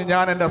യോബ് പറഞ്ഞു,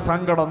 ഞാൻ എന്റെ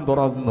സങ്കടം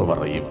തുറന്നു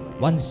പറയും.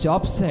 Once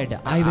Job said,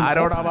 I will.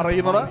 ആരോടാ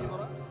പറയുന്നത്?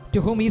 To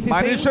whom is he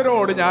saying?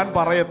 മനുഷ്യരോട് ഞാൻ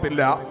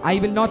പറയത്തില്ല. I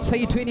will not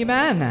say to any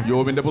man.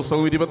 യോബിന്റെ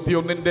പുസ്തകം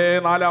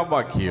 21-ാം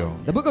വാക്യം.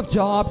 The book of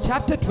Job,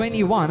 chapter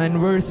 21 and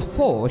verse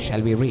 4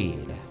 shall we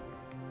read.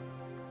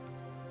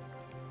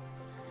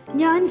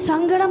 ഞാൻ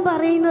സങ്കടം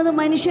പറയുന്നത്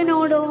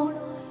മനുഷ്യനോടോ?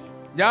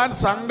 ഞാൻ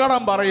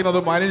സങ്കടം പറയുന്നത്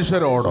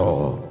മനുഷ്യരോടോ?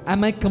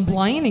 Am I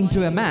complaining to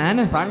a man?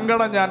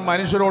 സങ്കടം ഞാൻ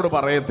മനുഷ്യരോട്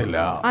പറയത്തില്ല.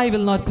 I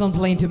will not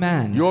complain to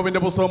man. യോബിന്റെ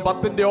പുസ്തകം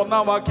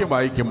 10-ാം വാക്യം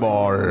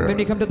വായിക്കുമ്പോൾ, When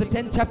we come to the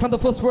 10th chapter and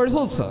the first verse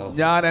also,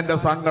 ഞാൻ എന്റെ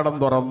സങ്കടം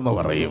തുറന്നു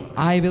പറയും.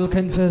 I will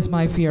confess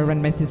my fear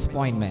and my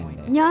disappointment.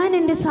 ഞാൻ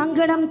എൻ്റെ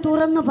സങ്കടം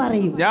തുറന്നു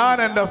പറയും. ഞാൻ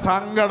എന്റെ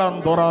സങ്കടം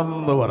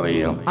തുറന്നു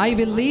പറയും. I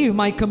will leave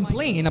my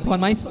complaint upon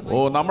myself.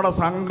 നമ്മുടെ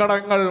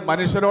സങ്കടങ്ങൾ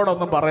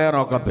മനുഷ്യരോടൊന്നും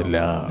പറയാനൊക്കത്തില്ല.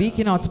 We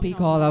cannot speak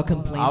all our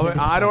complaints. and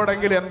disappointments. ആരോടെങ്കിലും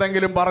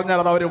എന്തെങ്കിലും പറഞ്ഞാൽ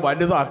അത് അവര്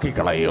വലുതാക്കി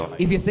കളയും.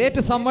 If you say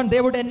to someone,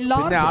 they would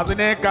enlarge പിന്നെ it.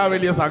 അതിനേക്കാൾ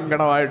വലിയ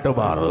സങ്കടമായിട്ട്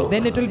മാറും.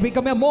 Then it will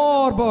become a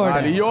more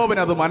burden.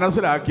 യോബിന് അത്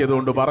മനസ്സിലാക്കിയത്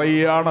കൊണ്ട്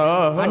പറയുകയാണ്,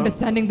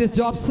 Understanding this,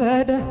 Job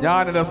said,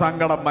 ഞാൻ എന്റെ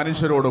സങ്കടം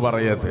മനുഷ്യരോട്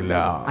പറയത്തില്ല.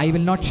 I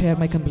will not share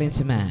my complaints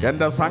to man.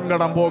 എന്റെ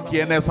സങ്കടം പോക്കി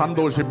എന്നെ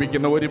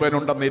സന്തോഷിപ്പിക്കുന്ന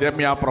ഒരുവനുണ്ടെന്ന്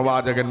യിരെമ്യാ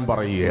പ്രവാചകൻ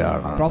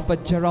പറയുകയാണ്. Prophet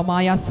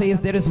Jeremiah says,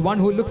 there is one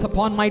who looks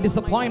upon my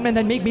disappointment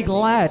and make me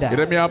glad.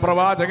 യിരെമ്യാ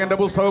പ്രവാചകന്റെ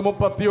പുസ്തകം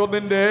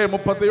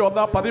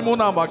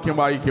 13-ാം വാക്യം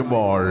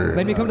വായിക്കുമ്പോൾ,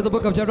 When we come to the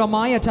book of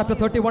Jeremiah, chapter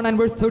 31 and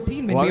verse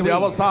 13, when we അതിന്റെ read,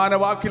 അവസാന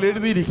വാക്കിൽ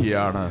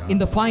എഴുതിയിരിക്കുകയാണ്, in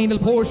the final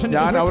portion, it is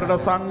ഞാൻ written, അവരുടെ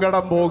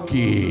സങ്കടം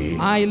പോക്കി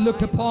I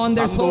looked upon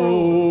their sorrow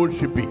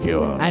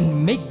സന്തോഷിപ്പിക്കുക. and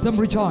make them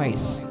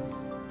rejoice.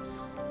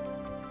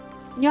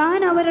 ഞാൻ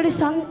അവരുടെ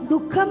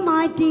ദുഃഖം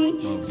മാറ്റി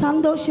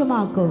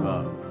സന്തോഷമാക്കും.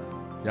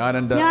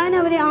 ഞാൻ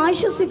അവരെ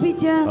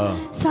ആശ്വസിപ്പിച്ച്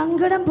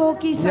സങ്കടം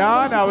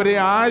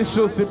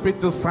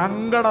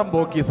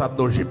പോക്കി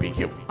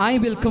സന്തോഷിപ്പിക്കും. I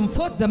will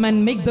comfort them and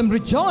make them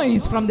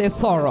rejoice from their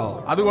sorrow.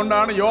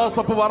 അതുകൊണ്ടാണ്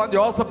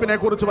യോസഫിനെ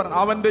കുറിച്ച്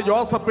അവന്റെ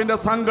യോസഫിന്റെ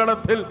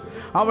സങ്കടത്തിൽ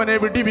അവനെ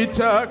വിടിവിച്ച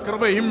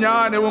കൃപയും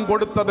ജ്ഞാനവും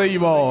കൊടുത്ത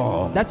ദൈവം.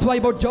 That's why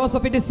about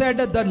Joseph it is said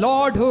that the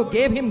Lord who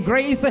gave him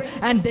grace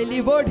and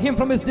delivered him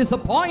from his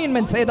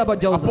disappointment said about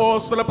Joseph.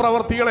 അപ്പോസ്തല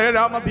പ്രവൃത്തികൾ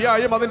 7-ാം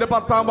അധ്യായം അതിന്റെ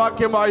 10-ാം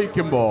വാക്യം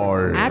വായിക്കുമ്പോൾ,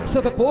 Acts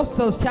of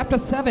Apostles chapter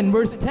 7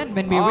 verse 10,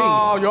 when we read,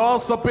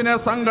 യോസഫിനെ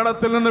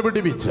സങ്കടത്തിൽ നിന്ന്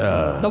വിടിവിച്ച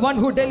the one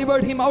who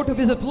delivered him out of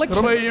his affliction,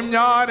 കൃപയും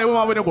ജ്ഞാനവും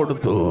അവന്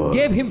കൊടുത്തു.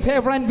 gave him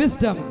favor and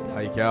wisdom.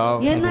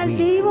 എന്നാൽ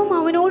ദൈവം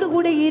അവനോട്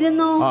കൂടെ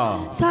ഇരുന്നു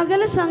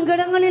സകല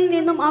സങ്കടങ്ങളിൽ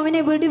നിന്നും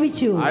അവനെ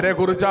വിടുവിച്ചു. ആരെ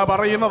കുറിച്ചാ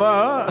പറയുന്നത്?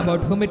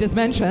 About whom it is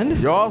mentioned?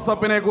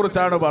 യോസഫിനെ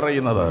കുറിച്ചാണ്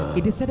പറയുന്നത്.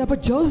 It is said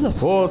about Joseph.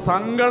 ഓ,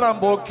 സങ്കടം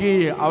പോക്കി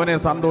അവനെ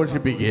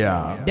സന്തോഷിപ്പിക്കുക.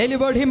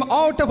 Delivered him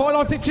out of all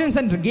afflictions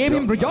and gave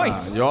him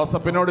rejoice.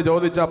 യോസഫിനോട്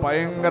ചോദിച്ചാൽ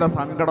ഭയങ്കര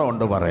സങ്കടം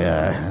ഉണ്ട് പറയാ.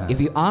 If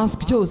you ask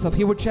Joseph,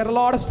 he would share a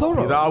lot of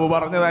sorrow. പിതാവ്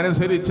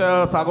പറഞ്ഞതനുസരിച്ച്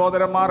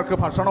സഹോദരന്മാർക്ക്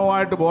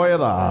ഭക്ഷണമായിട്ട്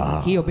പോയതാ.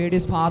 He obeyed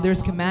his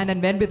father's command and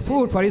went with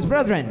food for his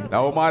brethren.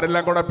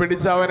 ലവന്മാരെല്ലാം കൂടെ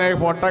പിടിച്ച് അവനെ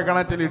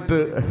പൊട്ടക്കിണറ്റിലിട്ട്.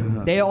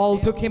 They all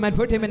took him and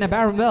put him in a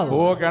barren well.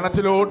 ഓ,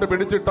 കിണറ്റിലോട്ട്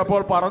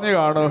പിടിച്ചിട്ടപ്പോൾ പറഞ്ഞു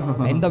കാണും.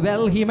 In the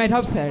well he might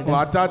have said,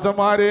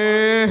 അച്ചാച്ചന്മാരെ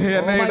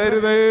എന്നെ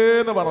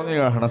ഇടരുതേന്ന് പറഞ്ഞു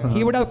കാണും.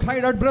 He would have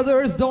cried out,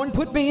 brothers, don't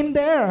put me in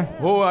there.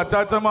 ഓ,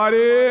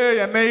 അച്ചാച്ചന്മാരെ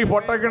എന്നെ ഈ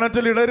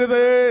പൊട്ടക്കിണറ്റിൽ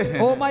ഇടരുതേ.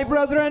 Oh my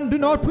brethren, do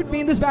not put me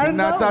in this barren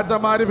well.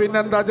 അച്ചാച്ചന്മാര്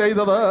പിന്നെന്താ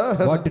ചെയ്തത്?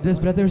 What did his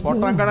brothers do?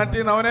 പൊട്ടക്കിണറ്റിൽ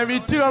നിന്ന് അവനെ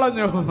വിറ്റ്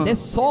കളഞ്ഞു. They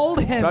sold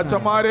him.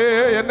 അച്ചാച്ചന്മാരെ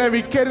എന്നെ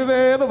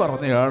വിൽക്കരുതേന്ന്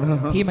പറഞ്ഞു കാണും.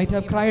 He might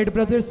have cried,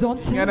 brothers,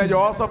 don't sell ഇങ്ങനെ me.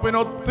 യോസഫിന്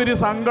ഒത്തിരി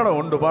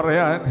സങ്കടമുണ്ട്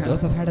പറയാൻ.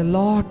 Joseph had a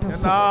lot of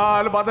sorrow.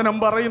 എന്നാൽ വചനം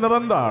പറയുന്നത്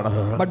എന്താണ്?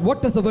 But what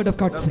does the word of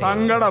God say?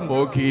 സങ്കടം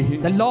പോക്കി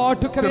The Lord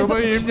took away his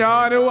കൃപയും affliction,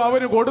 ജ്ഞാനവും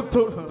അവന്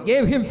കൊടുത്തു.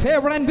 gave him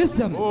favor and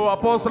wisdom. ഓ,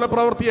 അപ്പോസ്തല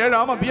പ്രവൃത്തി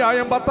 7-ാം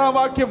അധ്യായം 10-ാം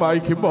വാക്യം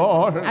വായിക്കുമ്പോൾ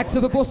Acts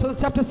of Apostles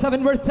chapter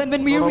 7 verse 10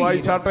 when we read.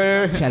 വായിച്ചാട്ടെ.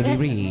 Shall we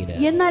read?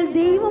 എന്നാൽ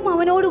ദൈവം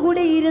അവനോട്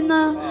കൂടെ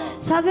ഇരുന്ന്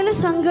സകല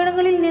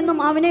സങ്കടങ്ങളിൽ നിന്നും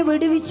അവനെ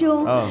വിടുവിച്ചു.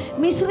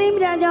 മിസ്രയീം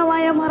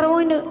രാജാവായ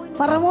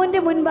ഫറവോന്റെ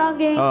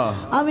മുൻപാകെ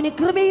അവന്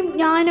കൃപയും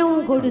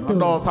ജ്ഞാനവും കൊടുത്തു.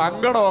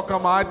 സങ്കടമൊക്കെ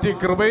മാറ്റി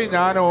കൃപയും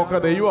ജ്ഞാനവും ഒക്കെ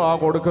ദൈവമാ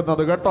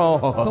കൊടുക്കുന്നത് കേട്ടോ.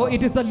 So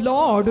it is the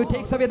Lord who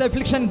takes away the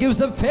affliction, gives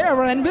them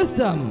favor and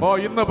wisdom. ഓ,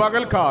 ഇന്ന്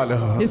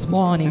പകൽക്കാലം This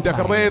morning നിന്റെ time,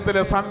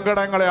 ഹൃദയത്തിലെ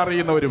സങ്കടങ്ങളെ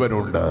അറിയുന്ന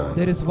ഒരുവനുണ്ട്.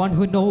 there is one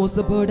who knows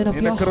the burden of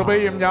your heart.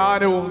 കൃപയും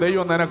ജ്ഞാനവും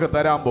ദൈവം നിനക്ക്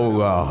തരാൻ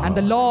പോവുക. And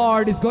the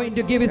Lord is going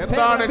to give his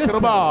favor and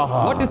wisdom.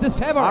 What is this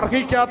favor?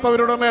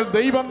 അർഹിക്കാത്തവരുടെ മേൽ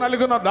ദൈവം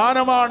നൽകുന്ന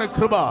ദാനമാണ്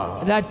കൃപ.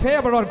 That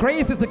favor or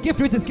grace is the gift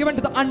which is given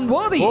to the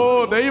unworthy. ഓ,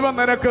 ദൈവം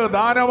നിനക്ക്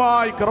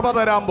ദാനമായി കൃപ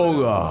തരാൻ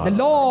പോവുക. The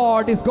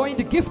Lord is going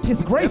to gift his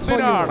grace for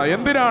you.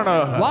 എന്തിനാണ്?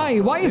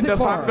 Why is it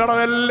for?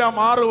 സങ്കടമെല്ലാം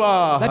മാറുക.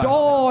 That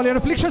all your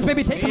afflictions may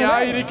be taken away.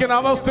 ആയിരിക്കുന്ന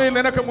അവസ്ഥയിൽ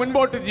നിനക്ക്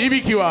മുൻപോട്ട്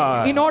ജീവിക്കുക.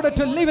 In order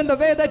to live in the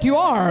way that you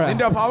are.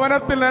 നിന്റെ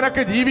ഭവനത്തിൽ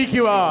നിനക്ക്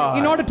ജീവിക്കുക.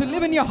 In order to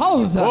live in your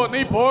house. ഓ,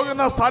 നീ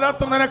പോകുന്ന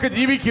സ്ഥലത്ത് നിനക്ക്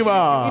ജീവിക്കുക.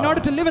 In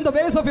order to live in the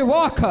ways of your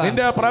work.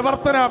 നിന്റെ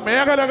പ്രവർത്തന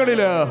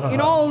മേഖലകളിൽ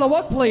In all the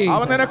workplace.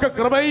 അവൻ നിനക്ക്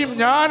കൃപയും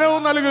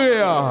ജ്ഞാനവും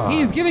നൽകുകയാ. He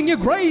is giving you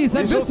grace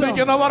and wisdom.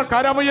 വിശ്വസിക്കുന്നവർ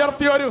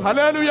കരമുയർത്തി ഒരു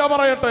ഹല്ലേലൂയ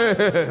പറയട്ടെ.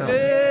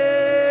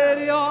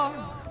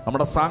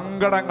 നമ്മുടെ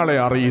സങ്കടങ്ങളെ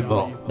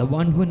അറിയുന്നു. The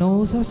one who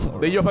knows our sorrow.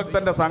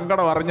 ദൈവഭക്തന്റെ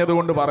സങ്കടം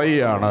അറിഞ്ഞതുകൊണ്ട്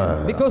പറയുകയാണ്.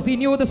 Because he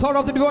knew the sorrow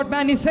of the devout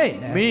man, he said,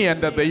 നീ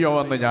എന്റെ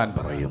ദൈവമെന്ന് ഞാൻ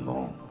പറയുന്നു.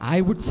 I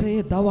would say,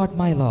 thou art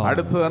my Lord.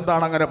 അടുത്തത്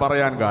എന്താണ് അങ്ങനെ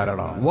പറയാൻ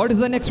കാരണം? What is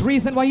the next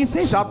reason why he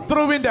says?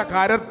 ശത്രുവിന്റെ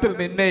കരത്തിൽ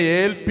നിന്നെ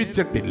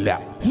ഏൽപ്പിച്ചിട്ടില്ല.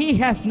 He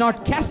has not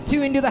cast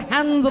you into the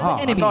hands of the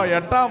enemy.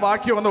 8-ാം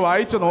വാക്യം ഒന്ന്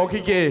വായിച്ചു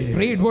നോക്കിക്കേ.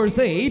 Read verse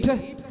 8.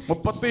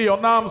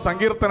 31-ാം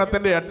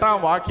സങ്കീർത്തനത്തിന്റെ 8-ാം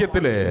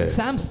വാക്യത്തില്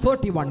Psalms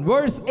 31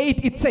 verse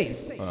 8 it says,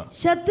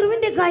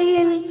 ശത്രുവിന്റെ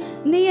കയ്യിൽ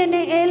നീ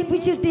എന്നെ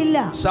ഏൽപ്പിച്ചിട്ടില്ല.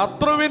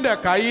 ശത്രുവിന്റെ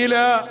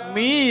കയ്യില്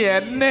നീ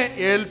എന്നെ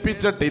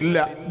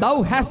ഏൽപ്പിച്ചിട്ടില്ല. Thou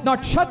hast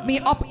not shut me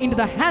up into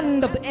the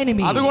hand of the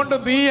enemy. അതുകൊണ്ട്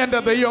നീ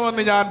എന്റെ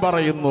ദൈവമെന്ന് ഞാൻ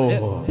പറയുന്നു.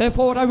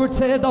 Therefore I would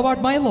say, thou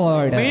art my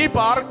Lord. നീ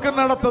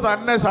പാർക്കുന്നിടത്ത്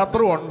തന്നെ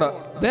ശത്രുവുണ്ട്.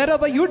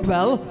 Wherever you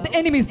dwell, the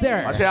enemy is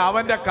there. പക്ഷെ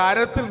അവന്റെ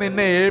കരത്തിൽ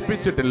നിന്നെ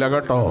ഏൽപ്പിച്ചിട്ടില്ല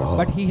കേട്ടോ.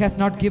 But he has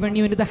not given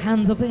you into the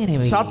hands of the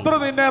enemy. ശത്രു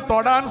നിന്നെ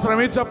തൊടാൻ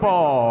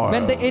ശ്രമിച്ചപ്പോൾ,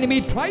 when the enemy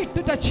tried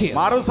to touch you,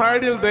 മറു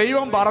സൈഡിൽ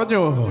ദൈവം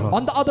പറഞ്ഞു,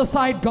 on the other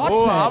side God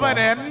said, അവൻ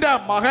എന്റെ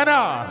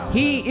മകനാണ്.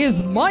 he is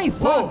my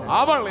son.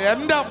 അവൾ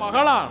എന്റെ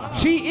മകളാണ്.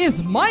 She is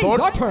my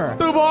daughter.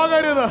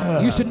 തൊട്ടുപോകരുത്.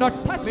 You should not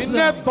touch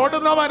നിന്നെ them.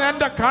 തൊടുന്നവൻ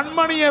എന്റെ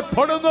കൺമണിയെ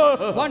തൊടുന്നു.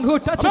 One who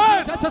touches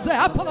you touches the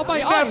apple of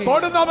my eye.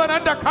 തൊടുന്നവൻ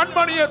എന്റെ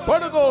കൺമണിയെ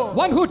തൊടുന്നു.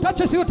 One who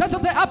touches you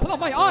touches the apple of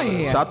my eye.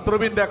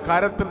 ശത്രുവിന്റെ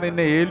കരത്തിൽ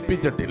നിന്നെ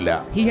ഏൽപ്പിച്ചിട്ടില്ല.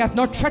 He has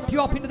not shut you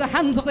up into the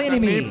hands of the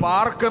enemy. നീ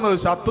പാർക്കുന്നത്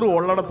ശത്രു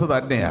ഉള്ളിടത്ത്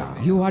തന്നെയാ.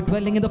 You are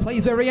dwelling in the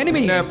place where the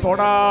enemy നിന്നെ is.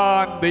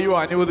 തൊടാൻ ദൈവം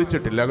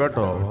അനുവദിച്ചിട്ടില്ല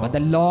കേട്ടോ. But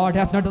the Lord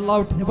has not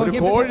allowed for him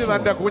to കോഴി touch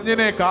തന്റെ you.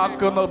 കുഞ്ഞിനെ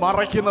കാക്കുന്നത്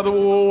മറയ്ക്കുന്നത്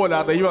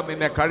പോലെ ദൈവം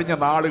നിന്നെ കഴിഞ്ഞ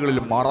നാളുകളിൽ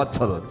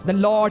മറച്ചത്. The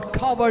Lord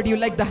covered you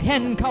like the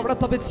hen covered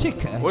up its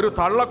chick. ഒരു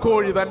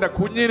തള്ളക്കോഴി തന്റെ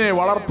കുഞ്ഞിനെ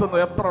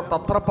വളർത്തുന്നത് എത്ര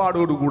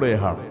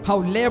തത്രപ്പാടോടുകൂടെയാണ്. How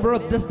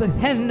laborious does the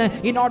hen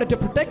in order to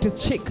protect its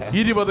chick.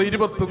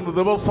 20-21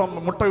 ദിവസം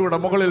മുട്ടയുടെ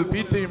മുകളിൽ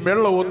തീറ്റയും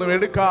വെള്ളവും ഒന്നും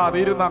എടുക്കാതെ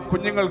ഇരുന്ന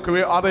കുഞ്ഞുങ്ങൾക്ക്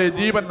അതേ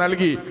ജീവൻ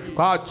നൽകി,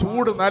 ആ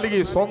ചൂട്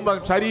നൽകി, സ്വന്തം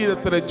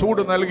ശരീരത്തിലെ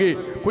ചൂട് നൽകി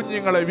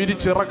കുഞ്ഞുങ്ങളെ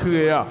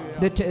വിരിച്ചിറക്കുകയാ.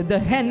 The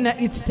hen,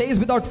 it stays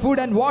without food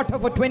and water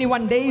for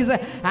 21 days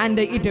and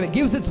it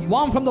gives its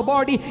warmth from the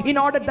body in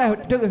order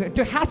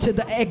to hatch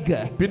the egg.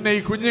 പിന്നെ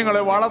ഈ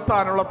കുഞ്ഞുങ്ങളെ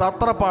വളർത്താനുള്ള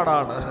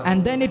തത്രപ്പാടാണ്. And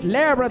then it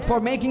laboreth for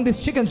making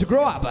these chickens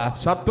grow up.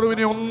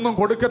 ശത്രുവിനെ ഒന്നും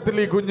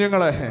കൊടുക്കത്തില്ല ഈ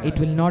കുഞ്ഞുങ്ങളെ. It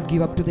will not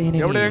give up to the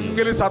enemy.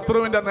 എവിടെയെങ്കിലും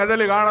ശത്രുവിന്റെ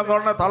നിഴല്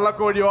കാണുന്നോണ്ട്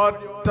തള്ളക്കോഴി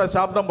ഒരൊറ്റ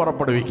ശബ്ദം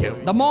പുറപ്പെടുവിക്കും.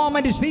 The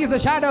moment it sees the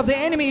shadow of the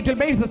enemy, it will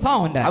raise a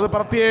sound. അത്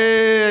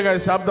പ്രത്യേക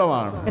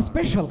ശബ്ദമാണ്. A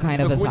special kind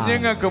of a sound.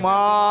 കുഞ്ഞുങ്ങൾക്ക്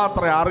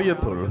മാത്രമേ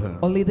അറിയത്തുള്ളൂ.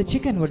 Only the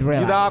chicken would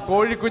realize. ഇതാ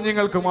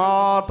കോഴിക്കുഞ്ഞുങ്ങൾക്ക്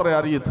മാത്രമേ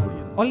അറിയത്തുള്ളൂ.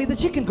 Only the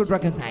chicken could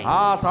recognize.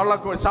 ആ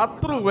തള്ളക്കോഴി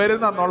ശത്രു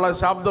വരുന്നെന്നുള്ള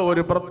ശബ്ദം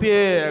ഒരു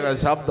പ്രത്യേക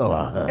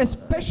ശബ്ദമാണ്. A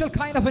special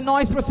kind of a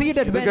noise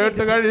proceeded when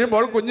കേട്ട്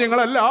കഴിയുമ്പോൾ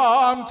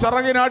കുഞ്ഞുങ്ങളെല്ലാം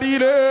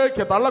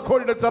ചിറകിനടിയിലേക്ക്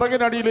തള്ളക്കോഴിയുടെ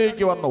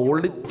ചിറകിനടിയിലേക്ക് വന്ന്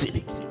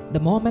ഒളിച്ചിരിക്കും. The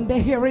moment they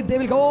hear it, they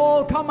will all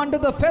come under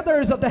the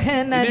feathers of the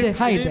hen and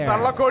hide there.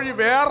 തള്ളക്കോഴി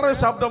വേറെ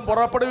ശബ്ദം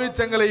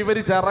പുറപ്പെടുവിച്ചെങ്കിൽ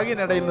ഇവര്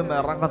ചിറകിനിടയിൽ നിന്ന്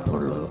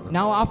ഇറങ്ങത്തുള്ളൂ.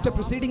 Now after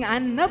proceeding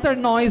another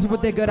noise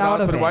would they get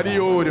out of it.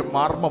 വലിയൊരു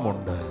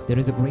മർമ്മമുണ്ട്. There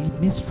is a great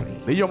mystery.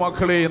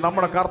 ദൈവമക്കളെ,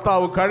 നമ്മുടെ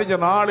കർത്താവ് കഴിഞ്ഞ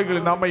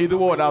നാളുകളിൽ നമ്മെ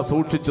ഇതുപോലെ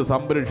സൂക്ഷിച്ച്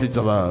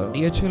സംരക്ഷിച്ചത്.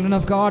 Dear children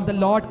of God, the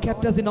Lord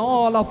kept us in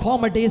all our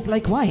former days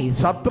likewise.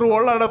 ശത്രു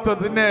ഉള്ളിടത്ത്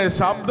നിന്നെ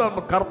ശബ്ദം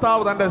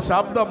കർത്താവ് തന്റെ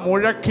ശബ്ദം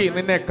മുഴക്കി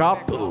നിന്നെ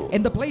കാത്തു.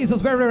 In the places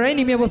where our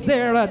enemy was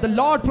there, the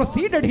Lord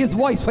proceeded his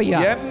voice for you.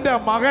 എന്റെ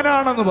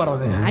മകനാണെന്ന്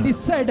പറഞ്ഞു. And he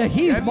said,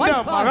 he is my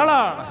son,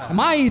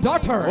 my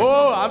daughter. ഓ,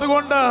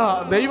 അതുകൊണ്ട്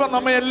ദൈവം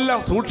നമ്മെ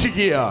എല്ലാം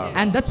സൂക്ഷിക്കുക.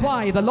 And that's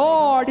why the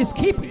Lord is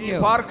keeping you.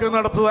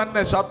 പാർക്കുന്നിടത്ത്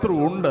തന്നെ ശത്രു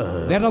ഉണ്ട്.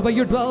 Wherever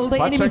you dwell, the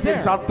enemy is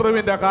there.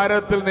 ശത്രുവിന്റെ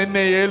കാര്യത്തിൽ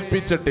നിന്നെ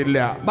ഏൽപ്പിച്ചിട്ടില്ല.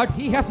 But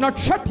he has not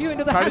shut you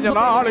into the hands of കഴിഞ്ഞ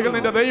നാളുകൾ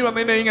നിന്റെ ദൈവം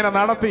നിന്നെ ഇങ്ങനെ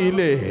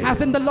നടത്തിയില്ലേ?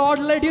 Hasn't the Lord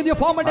led you in your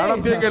former days?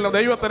 നടത്തിയെങ്കിലും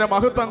ദൈവത്തിന്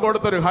മഹത്വം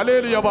കൊടുത്തൊരു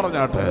ഹല്ലേലൂയ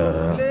പറഞ്ഞാട്ടെ.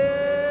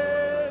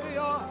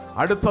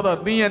 അടുത്തത്,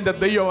 നീ എന്റെ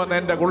ദൈവമെന്ന്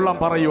എന്റെ ഉള്ളം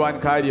പറയുവാൻ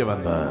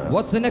കാര്യമെന്ത്?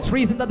 What's the next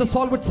reason that the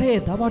soul would say,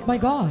 thou art my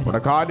God?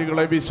 നമ്മുടെ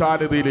കാലുകളെ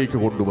വിശാലതയിലേക്ക്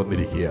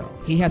കൊണ്ടുവന്നിരിക്കുക.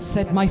 He has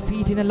set my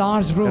feet in a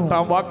large room.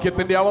 എട്ടാം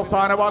വാക്യത്തിന്റെ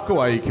അവസാന വാക്ക്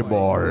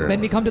വായിക്കുമ്പോൾ,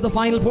 When we come to the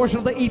final portion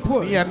of the 8th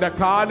verse, നീ എന്റെ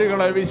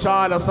കാലുകളെ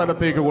വിശാല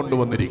സ്ഥലത്തേക്ക്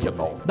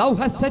കൊണ്ടുവന്നിരിക്കുന്നു. thou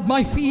hast set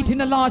my feet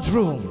in a large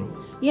room.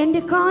 എന്റെ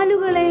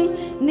കാലുകളെ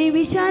നീ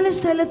വിശാല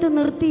സ്ഥലത്ത്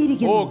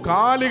നിർത്തിയിരിക്കുന്നു. ഓ,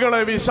 കാലുകളെ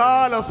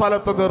വിശാല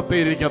സ്ഥലത്ത്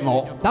നിർത്തിയിരിക്കുന്നു.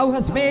 Thou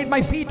hast made my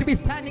feet to be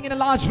standing in a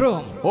large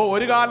room. ഓ,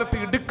 ഒരു കാലത്ത്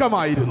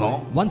ഇടുക്കമായിരുന്നു.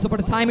 Once upon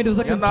a time it was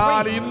a എന്നാൽ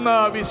constraint. ഇന്ന്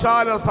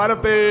വിശാല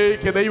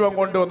സ്ഥലത്തേക്ക് ദൈവം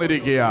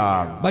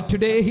കൊണ്ടുവന്നിരിക്കുകയാണ്. But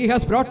today he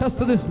has brought us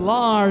to this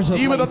large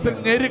place. ജീവിതത്തിൽ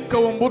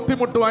ഞെരുക്കവും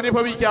ബുദ്ധിമുട്ടും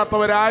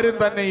അനുഭവിക്കാത്തവരാരും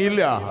തന്നെ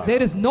ഇല്ല.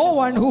 There is no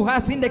one who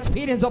hasn't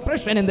experienced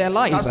oppression in their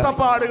life.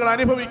 കഷ്ടപ്പാടുകൾ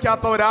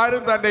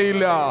അനുഭവിക്കാത്തവരാരും തന്നെ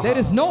ഇല്ല. There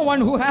is no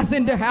one who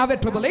hasn't have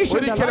a tribulation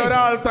in their ഒരിക്കൽ life.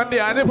 ഒരാൾ തന്റെ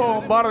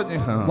അനുഭവം പറഞ്ഞു.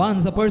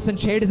 Once a person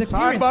shared his താൻ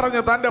experience.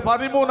 പറഞ്ഞു തന്റെ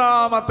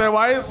 13-ാമത്തെ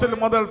വയസ്സിൽ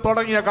മുതൽ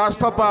തുടങ്ങിയ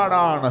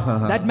കഷ്ടപ്പാടാണ്.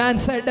 That man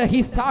said he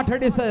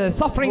started his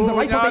sufferings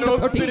right from ഞാൻ the age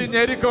of ഒത്തിരി 13.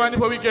 ഞെരുക്കം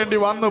അനുഭവിക്കേണ്ടി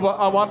വന്നു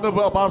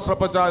പാസ്റ്റർ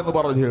അപ്പച്ച എന്ന്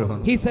പറഞ്ഞു.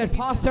 He said,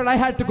 Pastor, I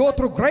had to go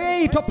through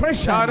great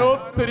oppression. ഞാൻ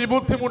ഒത്തിരി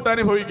ബുദ്ധിമുട്ട്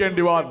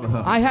അനുഭവിക്കേണ്ടി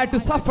വന്നു. I had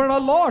to suffer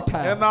a lot.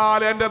 എന്നാൽ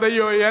എന്റെ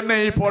ദൈവം എന്നെ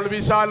ഇപ്പോൾ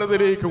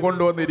വിശാലതയിലേക്ക്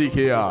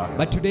കൊണ്ടുവന്നിരിക്കുകയാണ്.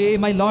 But today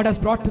my Lord has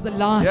brought to the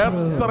large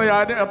room.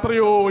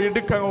 എത്രയോ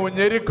ഇടുക്കവും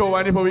ഞെരുക്കവും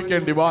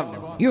അനുഭവിക്കേണ്ടി വന്നു.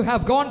 You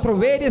have gone through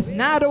various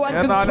narrow and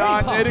എന്നാൽ ആ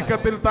constrained paths.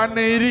 ഞെരുക്കത്തിൽ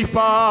തന്നെ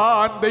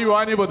ഇരിപ്പാൻ ദൈവം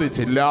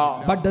അനുവദിച്ചില്ല.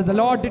 But the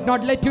Lord did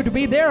not let you to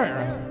be there.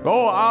 ഓ,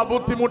 ആ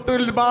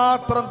ബുദ്ധിമുട്ടിൽ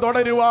മാത്രം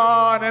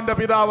തുടരുവാൻ എന്റെ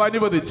പിതാവ്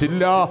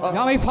അനുവദിച്ചില്ല.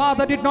 Now my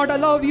Father did not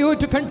allow you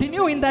to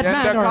continue in that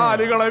എന്റെ manner.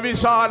 കാലുകളെ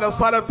വിശാല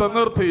സ്ഥലത്ത്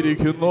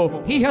നിർത്തിയിരിക്കുന്നു.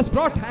 He has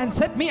brought and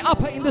set me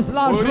up in this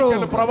large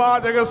ഒരിക്കൽ room.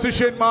 പ്രവാചക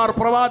ശിഷ്യന്മാർ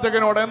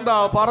പ്രവാചകനോട് എന്താ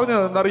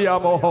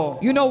പറഞ്ഞതെന്നറിയാമോ?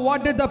 You know what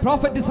did the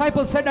prophet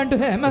disciples said unto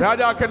him?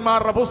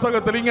 രാജാക്കന്മാരുടെ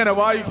പുസ്തകത്തിൽ ഇങ്ങനെ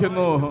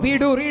വായിക്കുന്നു. We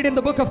do read in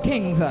the book of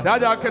Kings.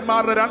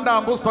 രാജാക്കന്മാരുടെ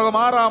 2-ാം പുസ്തകം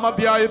 6-ാം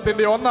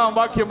അധ്യായത്തിന്റെ 1-ാം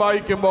വാക്യം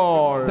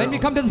വായിക്കുമ്പോൾ, When we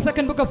come to the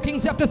second book of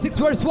Kings, chapter 6,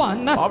 verse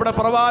 1, അവിടെ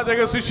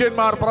പ്രവാചക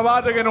ശിഷ്യന്മാർ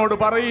പ്രവാചകനോട്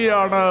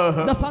പറയുകയാണ്,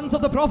 the sons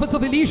of the prophets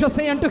of Elisha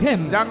say unto him,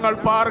 ഞങ്ങൾ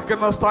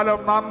പാർക്കുന്ന സ്ഥലം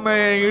നന്നേ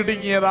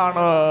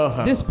ഇടുങ്ങിയതാണ്.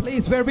 this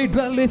place where we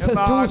dwell is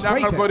too straight.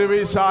 ഞങ്ങൾക്കൊരു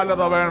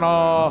വിശാലത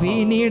വേണം. We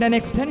need an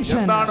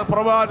extension. എന്താണ്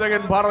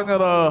പ്രവാചകൻ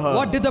പറഞ്ഞത്?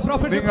 What did the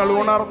prophet നിങ്ങൾ reply?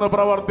 ഉണർന്ന്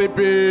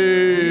പ്രവർത്തിപ്പി.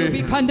 You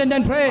be content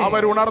and pray.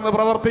 അവർ ഉണർന്ന്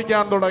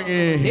പ്രവർത്തിക്കാൻ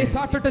തുടങ്ങി. They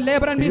started to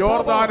labor and be sober.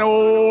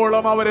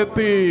 യോർദാനോളം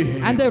അവരെത്തി.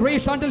 And they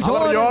reached until our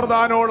Jordan.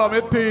 യോർദാനോളം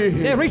എത്തി.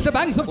 They reached the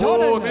banks of oh,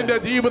 Jordan. നിന്റെ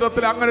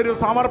ജീവിതത്തിൽ അങ്ങനെ ഒരു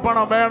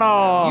സമർപ്പണം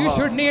വേണം. You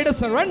should need a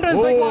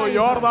surrenderance oh, likewise.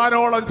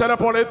 യോർദാനോളം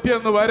ചിലപ്പോൾ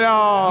എത്തിയെന്ന്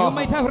വരാം. You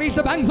might have reached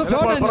the banks of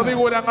ചിലപ്പോൾ Jordan.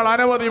 പ്രതികൂലങ്ങൾ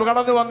അനവധി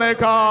കടന്നു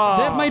വന്നേക്കാം.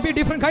 There might be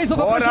different kinds of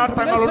oppression.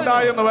 പോരാട്ടങ്ങൾ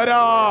ഉണ്ടായെന്ന്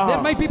വരാം.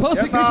 There might be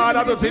persecution എന്നാൽ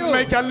അത് against you.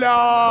 തിന്മയ്ക്കല്ല,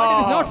 But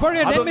it is not for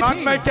your അത് enmity.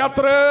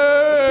 നന്മയ്ക്കത്രേ.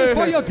 It is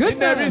for your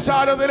goodness. നിന്നെ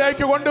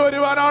വിശാലതയിലേക്ക്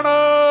കൊണ്ടുവരുവാനാണ്.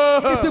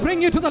 It is to bring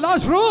you to the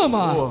large room.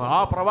 ആ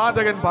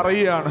പ്രവാചകൻ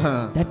പറയുകയാണ്,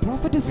 That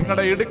prophet is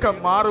നിങ്ങളുടെ saying, ഇടുക്കം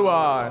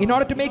മാറുവാൻ in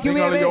order to make you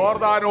നിങ്ങൾ away,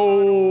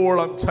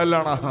 യോർദാനോളം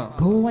ചെല്ലണം.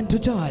 go unto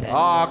Jordan.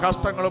 ആ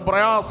കഷ്ടങ്ങളും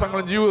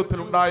പ്രയാസങ്ങളും ജീവിതത്തിൽ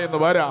ഉണ്ടായെന്ന്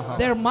വരാം.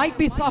 There might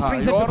be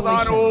sufferings and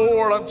tribulation.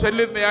 യോർദാനോളം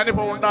ചെല്ലുന്ന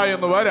അനുഭവം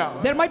ഉണ്ടായെന്ന് വരാം.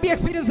 There might be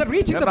experience of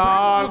reaching the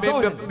എന്നാൽ banks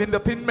of Jordan. നിന്റെ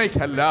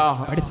തിന്മയ്ക്കല്ല,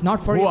 But it's not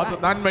for oh, your അത്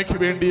bad. നന്മയ്ക്ക്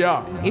വേണ്ടിയാ.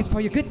 It's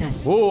for your goodness.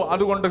 ഓ,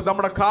 അതുകൊണ്ട്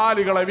നമ്മുടെ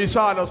കാലുകളെ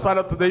വിശാല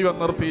സ്ഥലത്ത് ദൈവം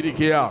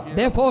നിർത്തിയിരിക്കുക.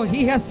 Therefore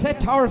he has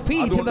set our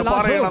feet in the അതുകൊണ്ട്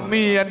large പറയണം, room.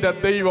 നീ എന്റെ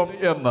ദൈവം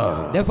എന്ന്.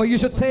 Therefore you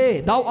should say,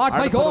 thou art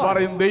my അടുത്തത് God.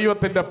 പറയും,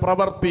 ദൈവത്തിന്റെ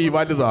പ്രവൃത്തി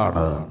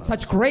വലുതാണ്.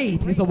 Such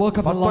great is the work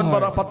of the Lord.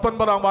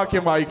 19-ാം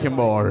വാക്യം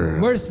വായിക്കുമ്പോൾ,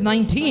 Verse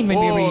 19 when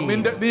we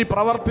read. നീ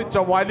പ്രവർത്തിച്ച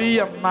വലിയ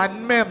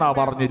നന്മയെന്നാ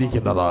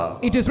പറഞ്ഞിരിക്കുന്നത്.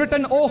 It is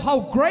written, oh how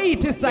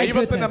great is thy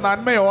ദൈവത്തിന്റെ goodness.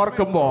 നന്മ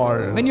ഓർക്കുമ്പോൾ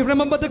When you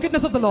remember the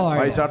goodness of the Lord.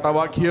 വായിച്ചാട്ട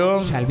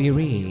വാക്യം. Shall we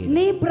read?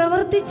 നീ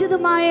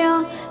പ്രവർത്തിച്ചതുമായ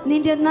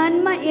നിന്റെ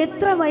നന്മ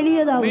എത്ര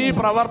വലിയതാകുന്നു. നീ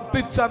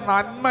പ്രവർത്തിച്ച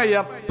നന്മ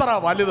എത്ര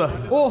വലുത്.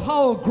 Oh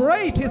how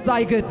great is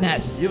thy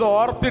goodness. ഇത്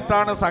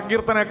ഓർത്തിട്ടാണ്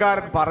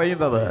സങ്കീർത്തനക്കാരൻ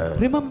പറയുന്നത്.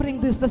 Remembering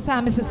this, the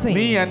psalmist is saying,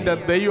 നീ എൻ്റെ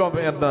ദൈവം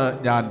എന്ന്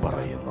ഞാൻ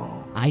പറയുന്നു.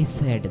 I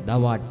said, thou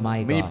art my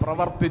നീ God.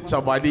 പ്രവർത്തിച്ച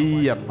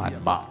വലിയ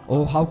നന്മ. Oh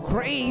how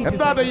great.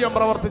 എന്താ ദൈവം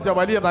പ്രവർത്തിച്ച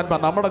വലിയ നന്മ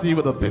നമ്മുടെ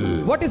ജീവിതത്തിൽ?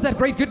 What is that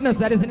great goodness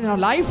that is in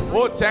our life?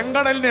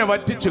 ചെങ്കടലിനെ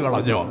വറ്റിച്ചു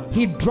കളഞ്ഞു.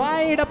 He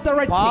dried up the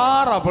Red Sea.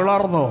 പാറ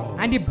പിളർന്നു.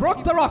 And he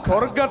broke the rock.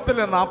 സ്വർഗ്ഗത്തിൽ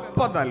നിന്ന്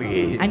അപ്പം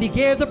നൽകി. And he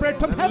gave the bread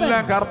from heaven.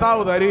 എല്ലാം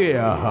കർത്താവ്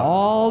തരികയാ.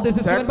 All this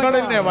is given by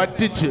ചെങ്കടലിനെ God.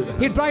 വറ്റിച്ച്.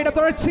 He dried up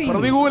the Red Sea.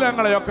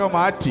 പ്രതികൂലങ്ങളെയൊക്കെ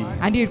മാറ്റി.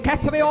 And he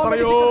cast away all the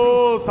എത്രയോ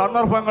difficulties.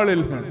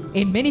 സന്ദർഭങ്ങളിൽ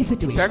In many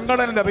situations,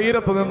 ചെങ്കടലിന്റെ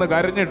തീരത്ത് നിന്ന്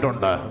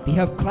കരഞ്ഞിട്ടുണ്ട്. we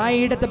have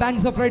cried at the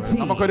banks of Red Sea.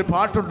 നമുക്കൊരു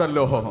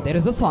പാട്ടുണ്ടല്ലോ. There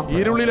is a song for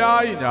us.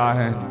 ഇരുളിലായി ഞാൻ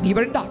We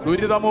were in darkness.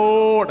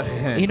 ദുരിതമോടെ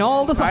In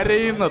all the suffering,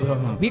 കരയുന്നത്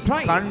we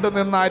cried. കണ്ടു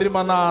നിന്ന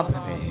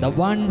അരുമനാഥനെ. The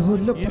one who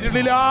looked at us.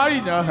 ഇരുളിലായി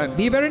ഞാൻ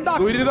We were in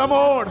darkness.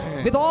 ദുരിതമോടെ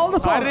With all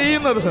the sorrows,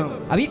 കരയുന്നത്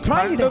we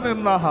cried. കണ്ടു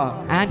നിന്ന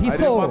And he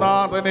saw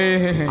അരുമനാഥനെ.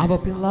 our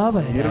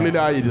beloved.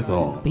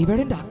 ഇരുളിലായിരുന്നു. We were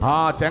in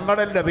darkness.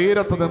 ചെങ്കടലിന്റെ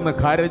തീരത്ത് നിന്ന്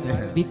കരഞ്ഞ്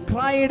We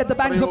cried at the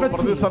banks of Red Sea.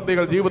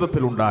 പ്രതിസന്ധികൾ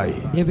ജീവിതത്തിൽ ഉണ്ടായി.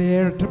 There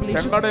were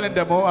tribulations.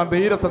 ചെങ്കടലിന്റെ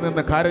തീരത്ത്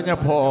നിന്ന്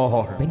കരഞ്ഞപ്പോൾ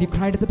When you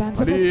cried at the banks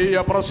of Red Sea. വലിയ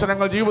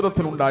പ്രശ്നങ്ങൾ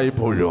ജീവിതത്തിൽ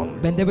ഉണ്ടായിപ്പോഴും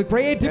When there were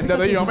great എന്റെ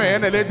difficulties. ദൈവമേ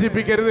എന്നെ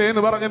ലജ്ജിപ്പിക്കരുതേ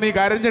എന്ന് പറഞ്ഞ് നീ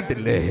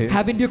കരഞ്ഞിട്ടില്ലേ?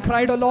 Haven't you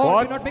cried, O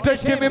Lord? Do not make me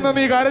ഒറ്റയ്ക്ക് ashamed. നിന്ന്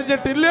നീ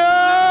കരഞ്ഞിട്ടില്ലേ?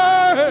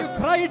 You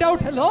cried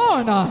out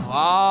alone.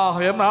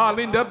 എന്നാൽ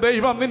നിന്റെ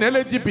ദൈവം നിന്നെ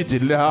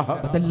ലജ്ജിപ്പിച്ചില്ല.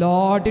 But the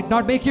Lord did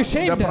not make you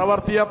നിന്റെ ashamed.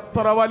 പ്രവൃത്തി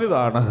എത്ര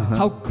വലുതാണ്.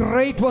 How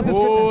great was His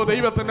goodness.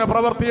 ദൈവത്തിന്റെ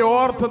പ്രവൃത്തിയെ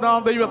ഓർത്ത് നാം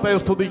ദൈവത്തെ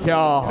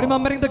സ്തുതിക്കാം.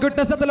 Remembering the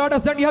goodness that the Lord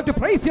has done, you have to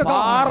praise your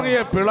God.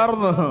 പാറയെ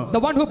പിളർന്ന്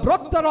The one who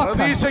broke the rock.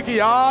 പ്രതീക്ഷയ്ക്ക്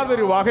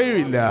യാതൊരു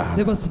വകയുമില്ല.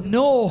 There was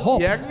no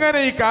hope. എങ്ങനെ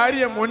ഈ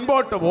കാര്യം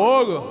മുൻപോട്ട്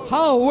പോകും?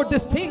 How would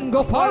this thing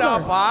go further?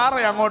 പാറ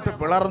അങ്ങോട്ട്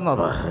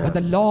പിളർന്നത്. But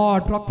the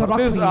Lord broke the rock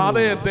for you.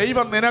 അതെ,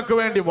 ദൈവം നിനക്ക്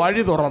വേണ്ടി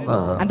വഴി തുറന്ന്.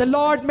 And the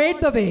Lord made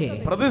the way.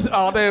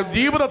 അതെ,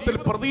 ജീവിതത്തിൽ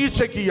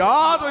പ്രതീക്ഷയ്ക്ക്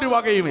യാതൊരു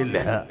വകയുമില്ല.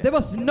 There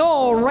was no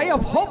ray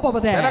of hope over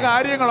ചില there.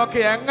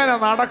 കാര്യങ്ങളൊക്കെ എങ്ങനെ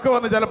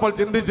നടക്കുമെന്ന് ചിലപ്പോൾ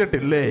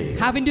ചിന്തിച്ചിട്ടില്ലേ?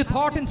 Haven't you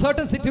thought in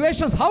certain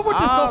situations, how would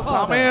this go further?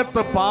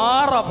 സമയത്ത്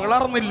പാറ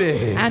പിളർന്നില്ലേ?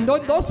 And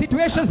in those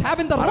situations,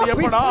 having the rock be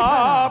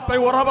അറിയപ്പെടാത്ത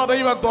ഉറവ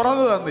ദൈവം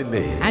തുറന്നു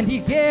തന്നില്ലേ? and He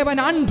gave an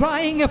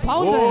undrying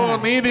fountain.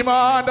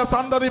 നീതിമാന്റെ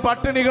സന്തതി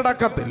പട്ടിണി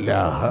കിടക്കത്തില്ല.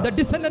 The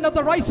descendant of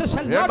the righteous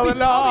shall not be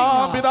വേണ്ടതെല്ലാം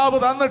starving. പിതാവ്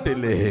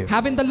തന്നിട്ടില്ലേ?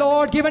 Having the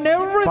Lord given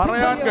everything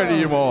പറയാൻ for you.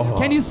 കഴിയുമോ?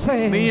 Can you say,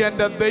 നീ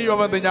എന്റെ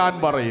ദൈവമെന്ന് ഞാൻ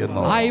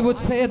പറയുന്നു. I would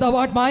say thou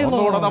art my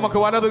ഒന്നുകൂടെ Lord. നമുക്ക്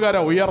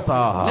വലതുകരം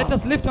ഉയർത്താം. Let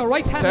us lift our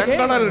right hand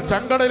again.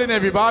 ചെങ്കടലിനെ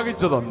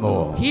വിഭാഗിച്ചു തന്നു.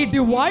 He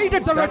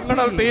divided the Red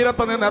ചെങ്കടൽ Sea.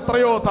 തീരത്ത് നിന്ന്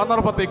എത്രയോ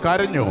സന്ദർഭത്തിൽ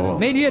കരഞ്ഞു.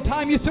 Many a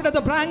time you stood at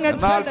the brink and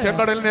എന്നാൽ said,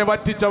 ചെങ്കടലിനെ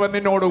വറ്റിച്ചവൻ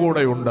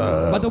നിന്നോടുകൂടെയുണ്ട്.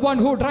 but the one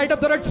who dried up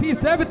the Red Sea is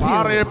there with you.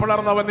 പാറയെ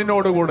പിളർന്നവൻ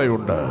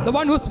നിന്നോടുകൂടെയുണ്ട്. The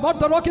one who smote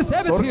the rock is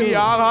there with you. സ്വർഗീയ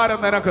ആഹാരം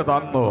നിനക്ക്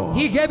തന്നു.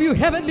 He gave you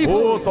heavenly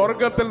food.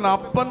 സ്വർഗത്തിൽ നിന്ന്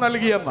അപ്പം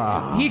നൽകിയെന്ന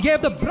He gave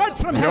the bread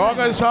from heaven.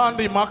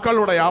 രോഗശാന്തി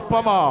മക്കളുടെ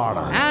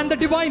അപ്പമാണ്. And the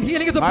divine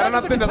healing is the bread of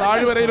the മരണത്തിന്റെ disciples.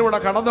 താഴ്വരയിലൂടെ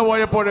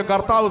കടന്നുപോയപ്പോഴും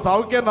കർത്താവ്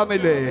സൗഖ്യം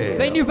തന്നില്ലേ?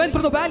 When you went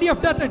through the valley of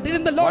death,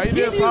 didn't the Lord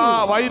heal you?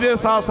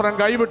 വൈദ്യശാസ്ത്രം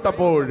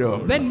കൈവിട്ടപ്പോഴും,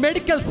 When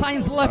medical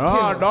science left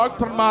you,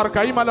 ഡോക്ടർമാർ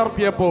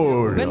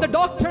കൈമലർത്തിയപ്പോഴും, when the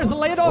doctors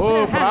laid off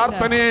their hand,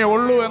 പ്രാർത്ഥനയെ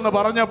ഉള്ളൂ എന്ന്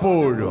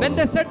പറഞ്ഞപ്പോഴും, when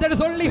they said there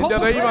is only hope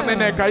of ദൈവം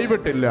നിന്നെ prayer,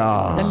 കൈവിട്ടില്ല.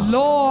 the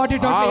Lord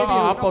did not leave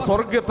you. അപ്പൊ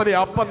സ്വർഗത്തിലെ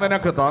അപ്പം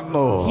നിനക്ക്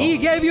തന്നു. He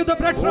gave you the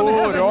bread from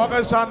heaven.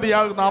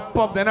 രോഗശാന്തിയാകുന്ന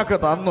അപ്പം നിനക്ക്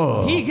തന്നു.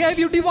 He gave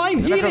you divine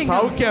healing.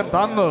 സൗഖ്യം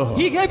തന്നു.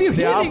 He gave you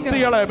healing.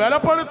 അസ്ഥികളെ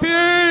ബലപ്പെടുത്തി.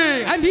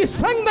 And He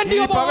strengthened ഈ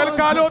your bones.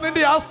 പകൽക്കാലവും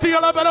നിന്റെ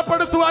അസ്ഥികളെ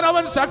ബലപ്പെടുത്തുവാൻ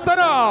അവൻ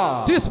ശക്തനാ.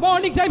 This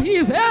morning time He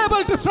is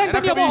able to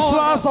strengthen your bones.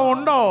 വിശ്വാസം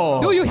ഉണ്ടോ?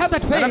 Do you have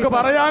that faith? നിനക്ക്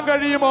പറയാൻ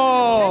കഴിയുമോ?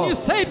 Can you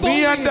say it നീ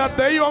boldly? എന്റെ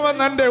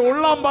ദൈവമെന്ന് എന്റെ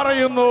ഉള്ളം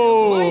പറയുന്നു.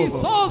 My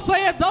soul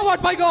saith, thou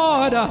art my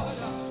God.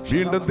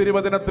 വീണ്ടും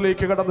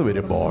തിരുവചനത്തിലേക്ക് കടന്നു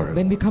വരുമ്പോൾ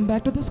When we come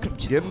back to the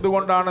scripture,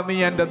 എന്തുകൊണ്ടാണ് നീ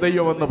എന്റെ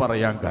ദൈവമെന്ന്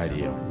പറയാൻ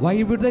കാര്യം? why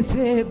would they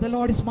say the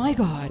Lord is my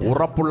God?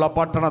 ഉറപ്പുള്ള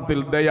പട്ടണത്തിൽ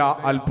ദയ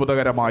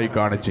അത്ഭുതകരമായി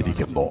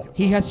കാണിച്ചിരിക്കുന്നു.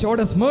 He has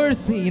showed us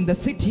mercy in the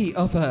city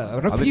of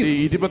refuge.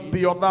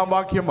 21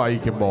 വാക്യം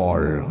വായിക്കുമ്പോൾ,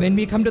 When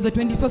we come to the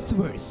 21st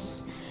verse,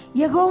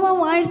 യഹോവ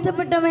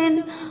വാഴ്ത്തപ്പെട്ടവൻ,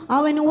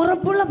 അവൻ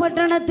ഉറപ്പുള്ള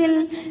പട്ടണത്തിൽ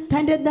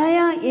തന്റെ ദയ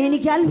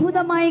എനിക്ക്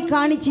അത്ഭുതമായി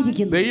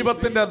കാണിച്ചിരിക്കുന്നു.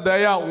 ദൈവത്തിന്റെ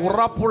ദയ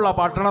ഉറപ്പുള്ള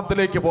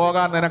പട്ടണത്തിലേക്ക്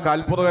പോകാൻ നിനക്ക്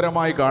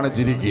അത്ഭുതകരമായി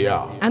കാണിച്ചിരിക്കുക.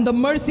 And the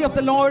mercy of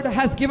the Lord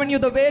has given you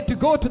the way to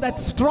go to that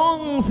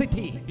strong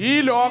city. ഈ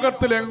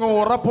ലോകത്തിലെങ്ങും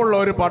ഉറപ്പുള്ള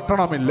ഒരു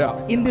പട്ടണമില്ല.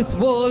 In this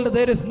world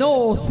there is no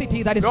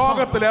city that is strong.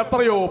 ലോകത്തിൽ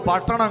എത്രയോ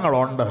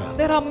പട്ടണങ്ങളുണ്ട്.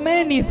 There are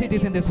many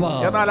cities in this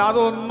world, എന്നാൽ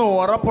അതൊന്നും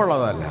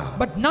ഉറപ്പുള്ളതല്ല.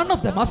 but none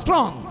of them are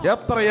strong.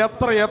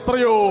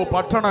 എത്രയോ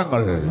പട്ടണങ്ങൾ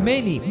പട്ടണങ്ങൾ,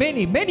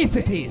 many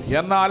cities,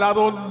 എന്നാൽ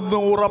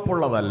അതൊന്നും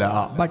ഉറപ്പുള്ളതല്ല.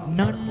 but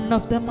none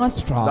of them are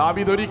strong.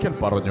 ദാവീദ് ഒരിക്കൽ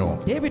പറഞ്ഞു,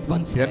 David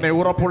once said, എന്നെ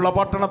ഉറപ്പുള്ള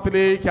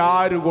പട്ടണത്തിലേക്ക്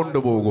ആര്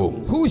കൊണ്ടുപോകും?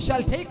 who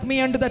shall take me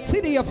unto that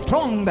city of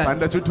strong?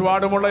 തന്റെ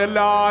ചുറ്റുപാടുമുള്ള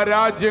എല്ലാ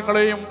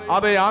രാജ്യങ്ങളെയും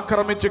അതെ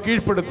ആക്രമിച്ച്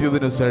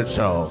കീഴ്പ്പെടുത്തിയതിനു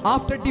ശേഷം,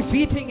 after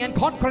defeating and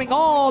conquering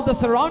all the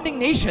surrounding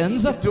nations,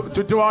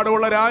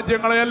 ചുറ്റുപാടുമുള്ള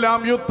രാജ്യങ്ങളെയെല്ലാം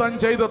യുദ്ധം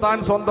ചെയ്ത് താൻ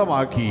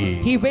സ്വന്തമാക്കി.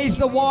 he waged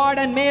the war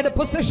and made a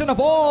possession of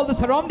all the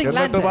surrounding land.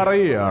 എന്നിട്ട്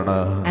പറയുകയാണ്,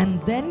 And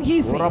then he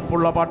says,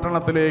 ഉറപ്പുള്ള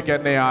പട്ടണത്തിലേക്ക്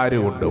എന്നെ ആര്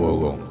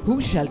കൊണ്ടുപോകും? who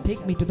shall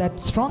take me to that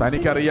strong city?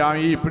 തനിക്കറിയാം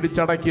ഈ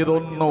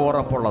പിടിച്ചടക്കിയതൊന്നും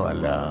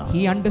ഉറപ്പുള്ളതല്ല.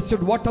 He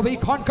understood whatever he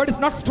conquered is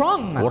not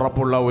strong.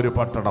 ഉറപ്പുള്ള ഒരു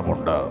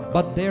പട്ടണമുണ്ട്.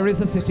 But there is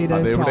a city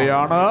that is strong.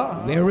 അതെവിടെയാണ്?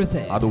 Where is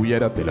it? അത്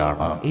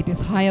ഉയരത്തിലാണ്. It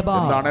is high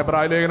above. എന്താണ്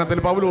എബ്രായ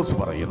ലേഖനത്തിൽ പൗലോസ്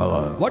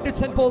പറയുന്നത്? What did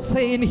St. Paul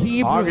say in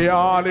Hebrews?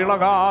 ആകയാൽ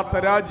ഇളകാത്ത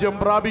രാജ്യം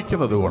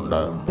പ്രാപിക്കുന്നതുകൊണ്ട്,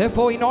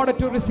 Therefore, in order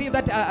to receive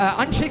that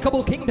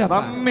unshakable kingdom,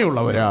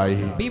 നന്ദിയുള്ളവരായി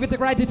be with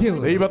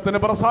gratitude ദൈവത്തിന്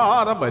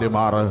പ്രസാദം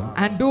വരുമാറ്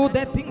and do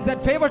that things that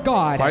favor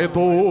God.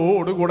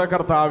 ഭയത്തോടുകൂടെ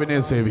കർത്താവിനെ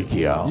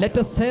സേവിക്കുക. Let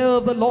us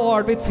serve the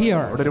Lord with fear.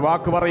 ഇവിടെ ഒരു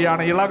വാക്ക്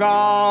പറയാണ്,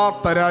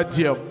 ഇളകാത്ത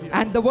രാജ്യം.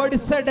 And the word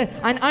is said,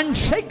 an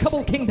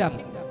unshakable kingdom.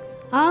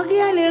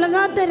 ആകയാൽ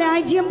ഇളകാത്ത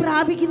രാജ്യം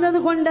പ്രാപിക്കുന്നത്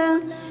കൊണ്ട്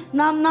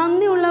നാം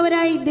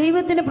നന്ദിയുള്ളവരായി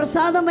ദൈവത്തിന്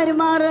പ്രസാദം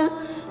വരുമാറ്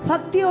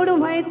ഭക്തിയോടും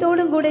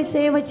ഭയത്തോടും കൂടെ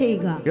സേവ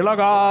ചെയ്യുക.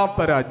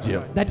 ഇളകാത്ത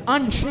രാജ്യം, that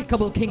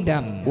unshakable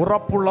kingdom.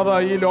 ഉറപ്പുള്ളത്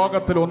ഈ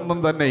ലോകത്തിൽ ഒന്നും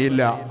തന്നെ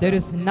ഇല്ല. There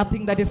is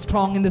nothing that is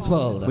strong in this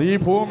world. ഈ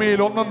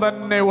ഭൂമിയിൽ ഒന്നും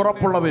തന്നെ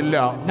ഉറപ്പുള്ളതില്ല.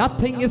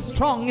 Nothing is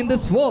strong in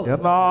this world.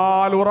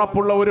 എന്നാൽ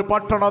ഉറപ്പുള്ള ഒരു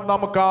പട്ടണം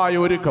നമുക്കായി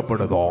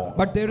ഒരുക്കപ്പെടുന്നു.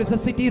 But there is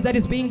a city that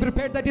is being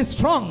prepared that is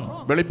strong.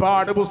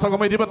 വെളിപ്പാട് പുസ്തകം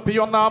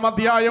 21-ാം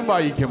അധ്യായം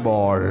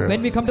വായിക്കുമ്പോൾ,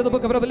 when we come to the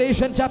book of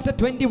Revelation chapter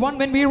 21,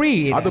 when we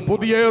read, അത്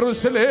പുതിയ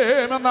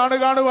യെരൂശലേം എന്നാണ്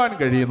കാണുവാൻ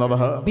കഴിയുന്നത്.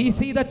 we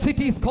see that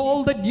city is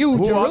called the New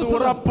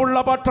Jerusalem. ഉറപ്പുള്ള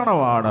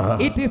പട്ടണമാണ്.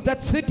 It is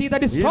that city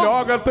that is ഈ strong.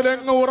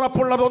 ലോകത്തിലെങ്ങും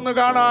ഉറപ്പുള്ളതൊന്നും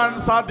കാണാൻ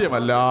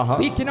സാധ്യമല്ല.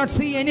 We cannot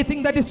see anything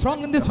that is strong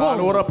in this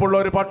world. ഉറപ്പുള്ള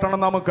ഒരു പട്ടണം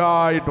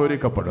നമുക്കായിട്ട്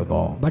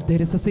ഒരുക്കപ്പെടുന്നു. But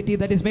there is a city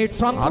that is made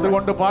strong.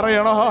 അതുകൊണ്ട്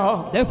പറയണം,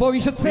 therefore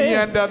we should say,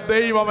 എന്റെ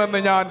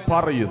ദൈവമെന്ന് ഞാൻ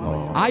പറയുന്നു.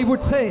 I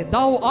would say,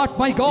 thou art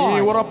my God.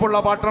 ഈ ഉറപ്പുള്ള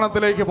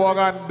പട്ടണത്തിലേക്ക്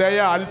പോകാൻ ദയ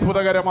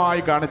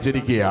അത്ഭുതകരമായി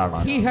കാണിച്ചിരിക്കുകയാണ്.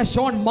 He has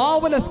shown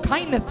marvelous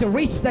kindness to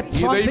reach that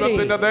strong city.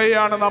 ദൈവത്തിന്റെ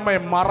ദയയാണ് നമ്മെ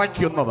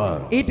മറയ്ക്കുന്നത്.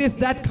 It is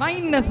that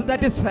kindness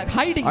that is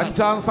hiding us.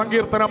 5-ാം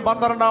സങ്കീർത്തനം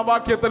 12-ാം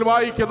വാക്യത്തിൽ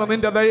വായിക്കുന്നു,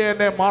 നിന്റെ ദയ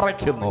എന്നെ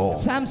മറയ്ക്കുന്നു.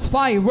 Psalms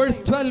 5 verse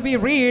 12 we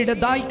read,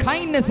 thy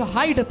kindness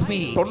hideth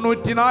me.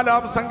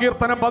 94-ാം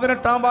സങ്കീർത്തനം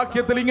 18-ാം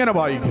വാക്യത്തിൽ ഇങ്ങനെ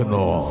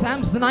വായിക്കുന്നു,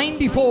 Psalms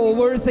 94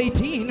 verse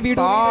 18 we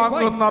do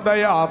താങ്ങുന്ന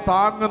ദയ,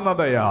 താങ്ങുന്ന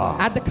ദയ.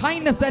 at the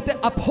kindness that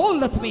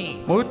upholdeth me.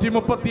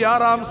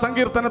 136-ാം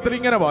സങ്കീർത്തനത്തിൽ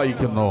ഇങ്ങനെ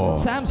വായിക്കുന്നു,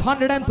 Psalms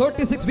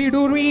 136 we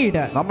do read,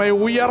 നമ്മെ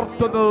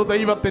ഉയർത്തുന്നത്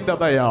ദൈവത്തിന്റെ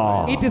ദയ.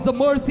 it is the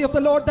mercy of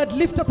the Lord that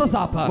lifteth us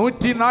up.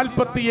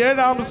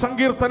 147-ാം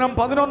സങ്കീർത്തനം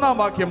 11-ാം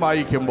വാക്യം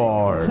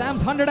വായിക്കുമ്പോൾ,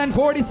 Psalms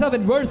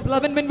 147 verse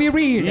 11 when we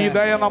read, ഈ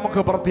ദയ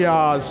നമുക്ക്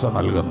പ്രത്യാശ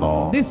നൽകുന്നു.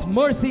 this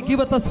mercy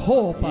giveth us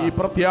hope. ഈ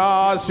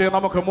പ്രത്യാശയെ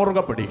നമുക്ക്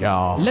മുറുകെ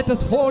പിടിക്കാം. Let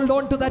us hold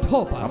on to that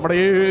hope. നമ്മുടെ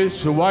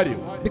യേശു വരും.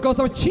 Because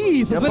our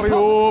Jesus will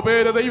എത്രയോ come.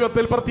 പേര്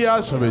ദൈവത്തിൽ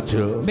പ്രത്യാശ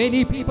വെച്ച്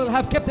Many people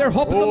have kept their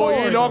hope in the ഈ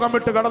Lord, ലോകം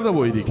വിട്ട് കടന്നു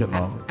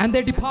പോയിരിക്കുന്നു. and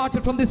they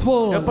departed from this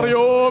world.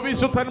 എത്രയോ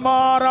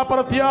വിശുദ്ധന്മാർ ആ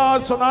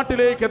പ്രത്യാശ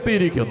നാട്ടിലേക്ക്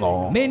എത്തിയിരിക്കുന്നു.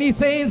 Many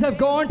saints have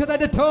gone to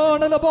that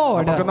eternal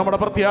abode. നമുക്ക് നമ്മുടെ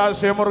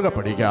പ്രത്യാശയെ മുറുകെ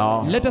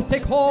പിടിക്കാം. Let us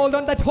take hold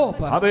on that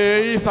hope. അതേ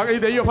ഈ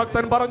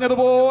ദൈവഭക്തൻ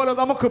പറഞ്ഞതുപോലെ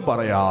നമുക്കും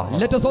പറയാം,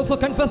 Let us also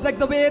confess like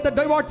the way the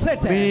Lord said,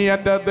 നീ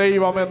എന്റെ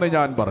ദൈവമെന്ന്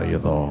ഞാൻ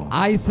പറയുന്നു.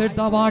 I said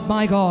thou art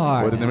my God.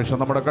 ഒരു നിമിഷം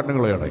നമ്മുടെ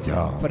കണ്ണുകളെ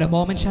അടയ്ക്കാം. For a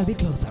moment shall we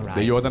close our eyes.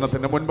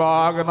 ദൈവവചനത്തിന്റെ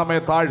മുൻപാകെ നമ്മെ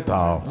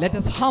താഴ്ത്താം. Let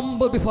us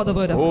humble before the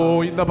word of oh,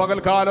 God. ഇന്ന്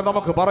പകൽക്കാലം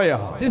നമുക്ക്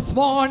പറയാം, This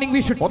morning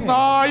we should say,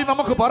 ഒന്നായി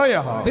നമുക്ക്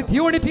പറയാം, with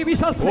unity we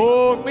shall oh say,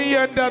 നീ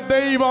എന്റെ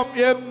ദൈവം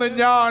എന്ന്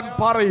ഞാൻ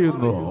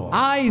പറയുന്നു.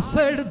 I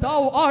said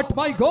thou art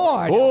my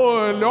God. ഓ,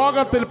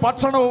 ലോകത്തിൽ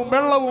ഭക്ഷണവും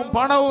വെള്ളവും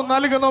പണവും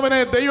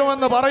നൽകുന്നവനെ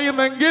ദൈവമെന്ന്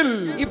പറയുന്നെങ്കിൽ,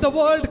 If the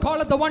world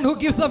calleth the one who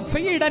gives them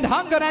feed and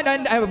hunger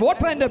and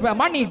water and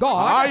money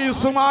God,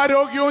 ആയുസ്സും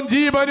ആരോഗ്യവും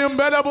ജീവനും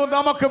ബലവും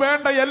നമുക്ക്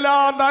വേണ്ട എല്ലാ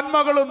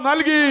നന്മകളും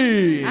നൽകി,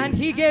 and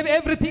he gave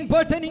everything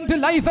pertaining to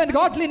life and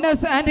godliness,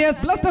 and he has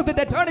blessed us with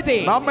eternity,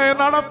 നമ്മെ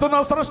നടത്തുന്ന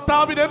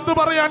സ്രഷ്ടാവിന് എന്ത്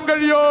പറയാൻ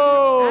കഴിയോ?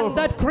 and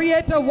that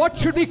creator, what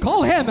should we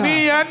call him? നീ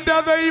എന്റെ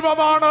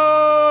ദൈവമാണ്.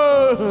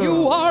 You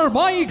are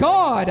my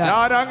God.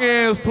 ഞാൻ അങ്ങേ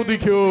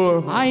സ്തുതിക്കൂ.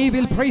 I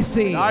will praise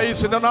thee.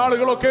 ആയുസ്സിന്റെ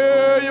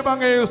നാളുകളൊക്കെയും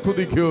അങ്ങേ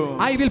സ്തുതിക്കൂ.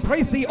 I will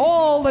praise thee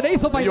all the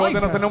days of my life.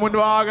 യോജനത്തിന്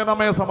മുൻപാകെ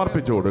നമ്മെ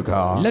സമർപ്പിച്ചു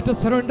കൊടുക്കാം. Let us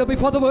surrender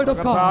before the word of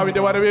God.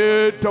 കർത്താവിന്റെ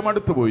വരവേറ്റം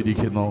അടുത്തു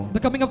പോയിരിക്കുന്നു.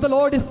 The coming of the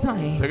Lord is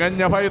nigh.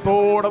 തികഞ്ഞ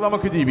ഭയത്തോടെ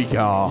നമുക്ക്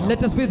ജീവിക്കാം.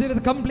 Let us visit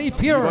with complete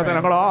fear.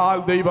 വചനങ്ങളാൽ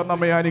ദൈവം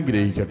നമ്മെ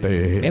അനുഗ്രഹിക്കട്ടെ.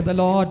 May the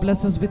Lord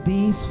bless us with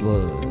these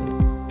words.